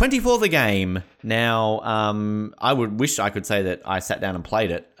on 24 The Game. Now, I would wish I could say that I sat down and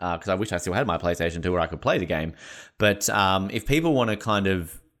played it, because I wish I still had my PlayStation 2 where I could play the game. But if people want to kind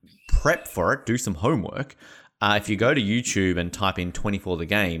of prep for it, do some homework, if you go to YouTube and type in 24 The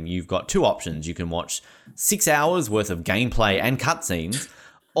Game, you've got 2 options. You can watch 6 hours worth of gameplay and cutscenes,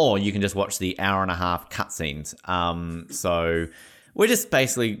 or you can just watch the hour and a half cutscenes. So we're just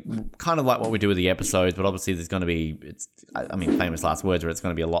basically kind of like what we do with the episodes, but obviously there's going to be, famous last words, where it's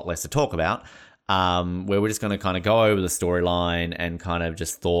going to be a lot less to talk about, where we're just going to kind of go over the storyline and kind of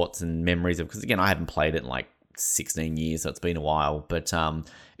just thoughts and memories of, because again, I haven't played it in like 16 years, so it's been a while, but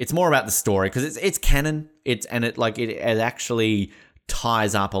it's more about the story because it's canon. It actually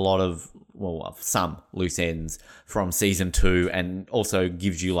ties up a lot of some loose ends from season 2, and also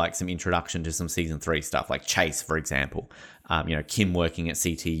gives you like some introduction to some season 3 stuff, like Chase, for example. Kim working at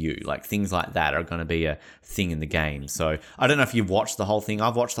CTU, like things like that are going to be a thing in the game. So I don't know if you've watched the whole thing.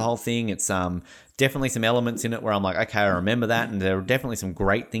 I've watched the whole thing. It's definitely some elements in it where I'm like, okay, I remember that, and there are definitely some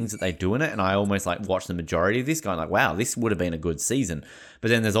great things that they do in it, and I almost like watch the majority of this going like, wow, this would have been a good season. But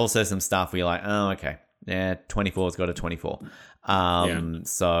then there's also some stuff where you're like, oh, okay, yeah, 24's got a 24.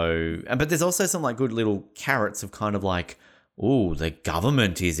 But there's also some like good little carrots of kind of like, oh, the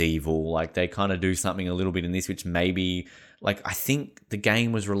government is evil. Like they kind of do something a little bit in this, which maybe, like, I think the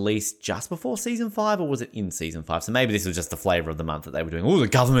game was released just before season 5, or was it in season 5? So maybe this was just the flavor of the month that they were doing. Oh, the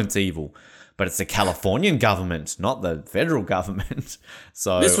government's evil, but it's the Californian government, not the federal government.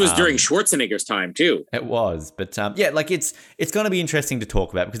 So this was during Schwarzenegger's time too. It was, but yeah, like it's going to be interesting to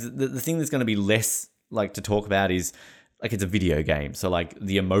talk about, because the thing that's going to be less like to talk about is, like, it's a video game, so like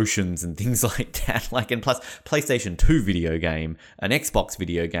the emotions and things like that, like, and plus PlayStation 2 video game, an Xbox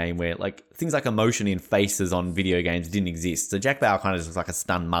video game, where like things like emotion in faces on video games didn't exist. So Jack Bauer kind of looks like a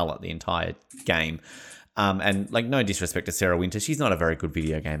stunned mullet the entire game. And like, no disrespect to Sarah Winter, she's not a very good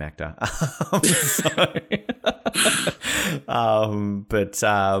video game actor.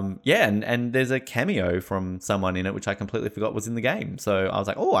 Yeah, and there's a cameo from someone in it, which I completely forgot was in the game. So I was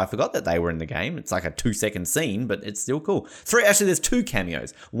like, oh, I forgot that they were in the game. It's like a 2-second scene, but it's still cool. Actually, there's 2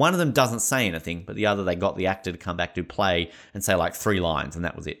 cameos. One of them doesn't say anything, but the other, they got the actor to come back to play and say like 3 lines, and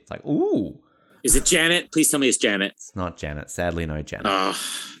that was it. It's like, ooh. Is it Janet? Please tell me it's Janet. It's not Janet. Sadly, no Janet.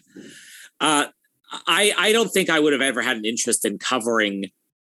 I don't think I would have ever had an interest in covering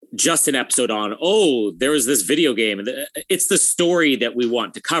just an episode on, oh, there was this video game. It's the story that we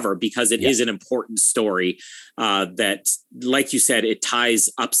want to cover, because it is an important story that, like you said, it ties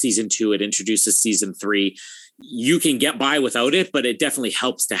up season 2. It introduces season 3. You can get by without it, but it definitely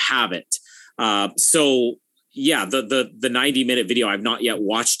helps to have it. So yeah, the 90-minute video, I've not yet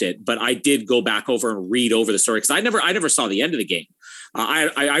watched it, but I did go back over and read over the story, because I never saw the end of the game.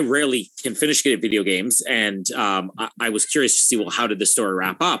 I rarely can finish good at video games, and I was curious to see, well, how did the story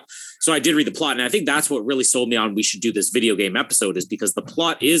wrap up? So I did read the plot, and I think that's what really sold me on we should do this video game episode, is because the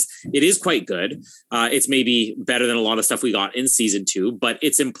plot is quite good. It's maybe better than a lot of stuff we got in season 2, but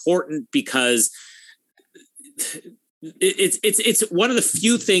it's important because it's one of the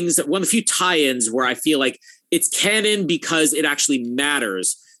few things, one of the few tie-ins where I feel like it's canon because it actually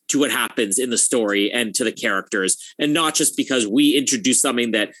matters to what happens in the story and to the characters, and not just because we introduce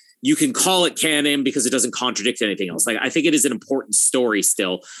something that you can call it canon because it doesn't contradict anything else. Like, I think it is an important story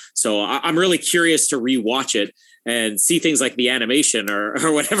still. So I'm really curious to rewatch it and see things like the animation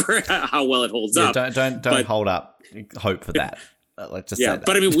or whatever, how well it holds up. Don't hold up hope for that. Let's just say that.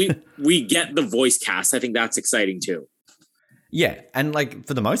 But I mean, we get the voice cast. I think that's exciting too. Yeah, and like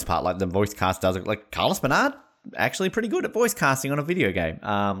for the most part, like the voice cast does, like Carlos Bernard, actually pretty good at voice casting on a video game.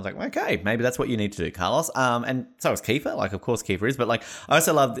 I was like, okay, maybe that's what you need to do, Carlos. And so is Kiefer. Like, of course, Kiefer is, but like, I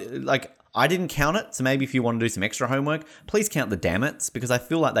also love, like, I didn't count it, so maybe if you want to do some extra homework, please count the dammits, because I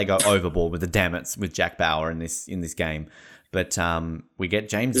feel like they go overboard with the dammits with Jack Bauer in this game. But we get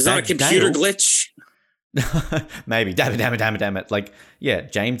James. Is that a computer glitch? Maybe. Damn it. Like, yeah,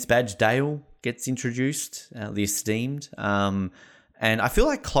 James Badge Dale gets introduced, the esteemed. And I feel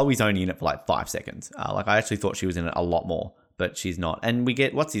like Chloe's only in it for like 5 seconds. Like, I actually thought she was in it a lot more, but she's not. And we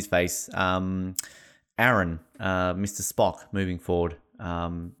get, what's his face? Aaron, Mr. Spock, moving forward.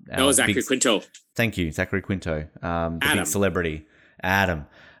 Zachary Quinto. Thank you, Zachary Quinto. The big celebrity. Adam.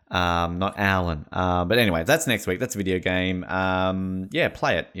 Not Alan. But anyway, that's next week. That's a video game. Yeah,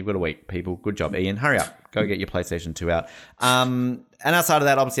 play it. You've got a week, people. Good job, Ian. Hurry up. Go get your PlayStation 2 out. And outside of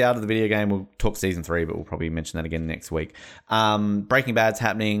that, obviously out of the video game, we'll talk season 3, but we'll probably mention that again next week. Breaking Bad's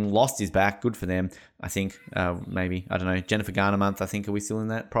happening. Lost is back. Good for them. I think, maybe, I don't know, Jennifer Garner month, I think. Are we still in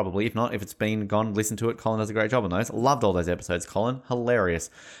that? Probably. If not, if it's been gone, listen to it. Colin does a great job on those. Loved all those episodes, Colin. Hilarious.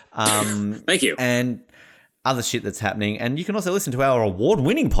 Thank you. And other shit that's happening. And you can also listen to our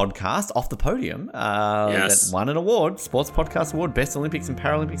award-winning podcast, Off the Podium, that won an award, Sports Podcast Award, Best Olympics and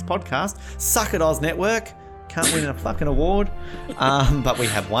Paralympics Podcast. Suck it, Oz Network. Can't win a fucking award. But we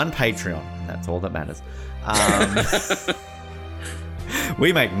have one Patreon. That's all that matters.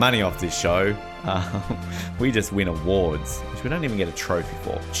 We make money off this show. We just win awards, which we don't even get a trophy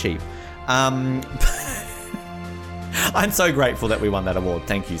for. Cheap. I'm so grateful that we won that award.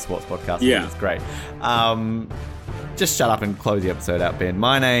 Thank you, Sports Podcast. Yeah. It's great. Just shut up and close the episode out, Ben.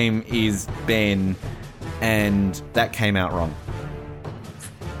 My name is Ben, and that came out wrong.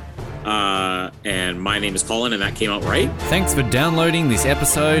 And my name is Colin, and that came out right. Thanks for downloading this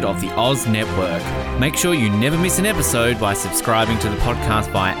episode of the Oz Network. Make sure you never miss an episode by subscribing to the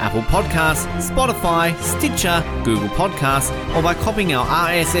podcast via Apple Podcasts, Spotify, Stitcher, Google Podcasts, or by copying our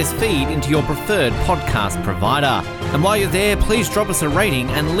RSS feed into your preferred podcast provider. And while you're there, please drop us a rating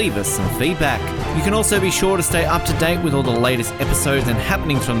and leave us some feedback. You can also be sure to stay up to date with all the latest episodes and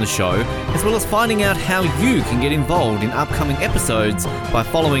happenings from the show, as well as finding out how you can get involved in upcoming episodes by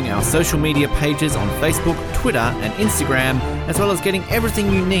following our social media pages on Facebook, Twitter, and Instagram, as well as getting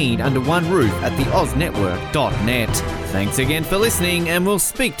everything you need under one roof at theoznetwork.net. Thanks again for listening, and we'll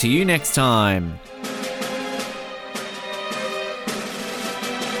speak to you next time.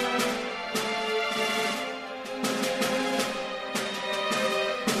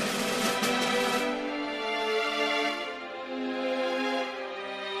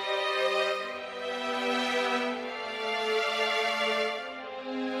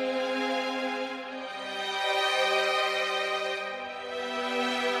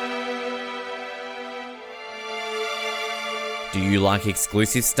 Do you like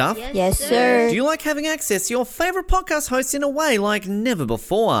exclusive stuff? Yes, sir. Do you like having access to your favourite podcast hosts in a way like never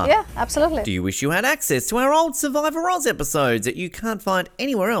before? Yeah, absolutely. Do you wish you had access to our old Survivor Oz episodes that you can't find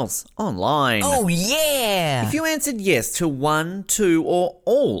anywhere else online? Oh, yeah! If you answered yes to one, two, or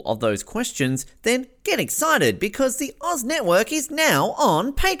all of those questions, then get excited because the Oz Network is now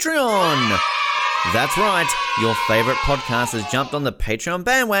on Patreon. That's right, your favourite podcast has jumped on the Patreon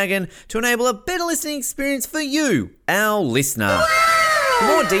bandwagon to enable a better listening experience for you, our listener. For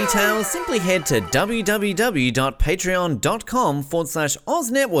more details, simply head to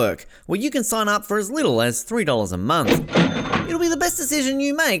www.patreon.com/Oz Network, where you can sign up for as little as $3 a month. It'll be the best decision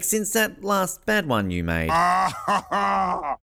you make since that last bad one you made.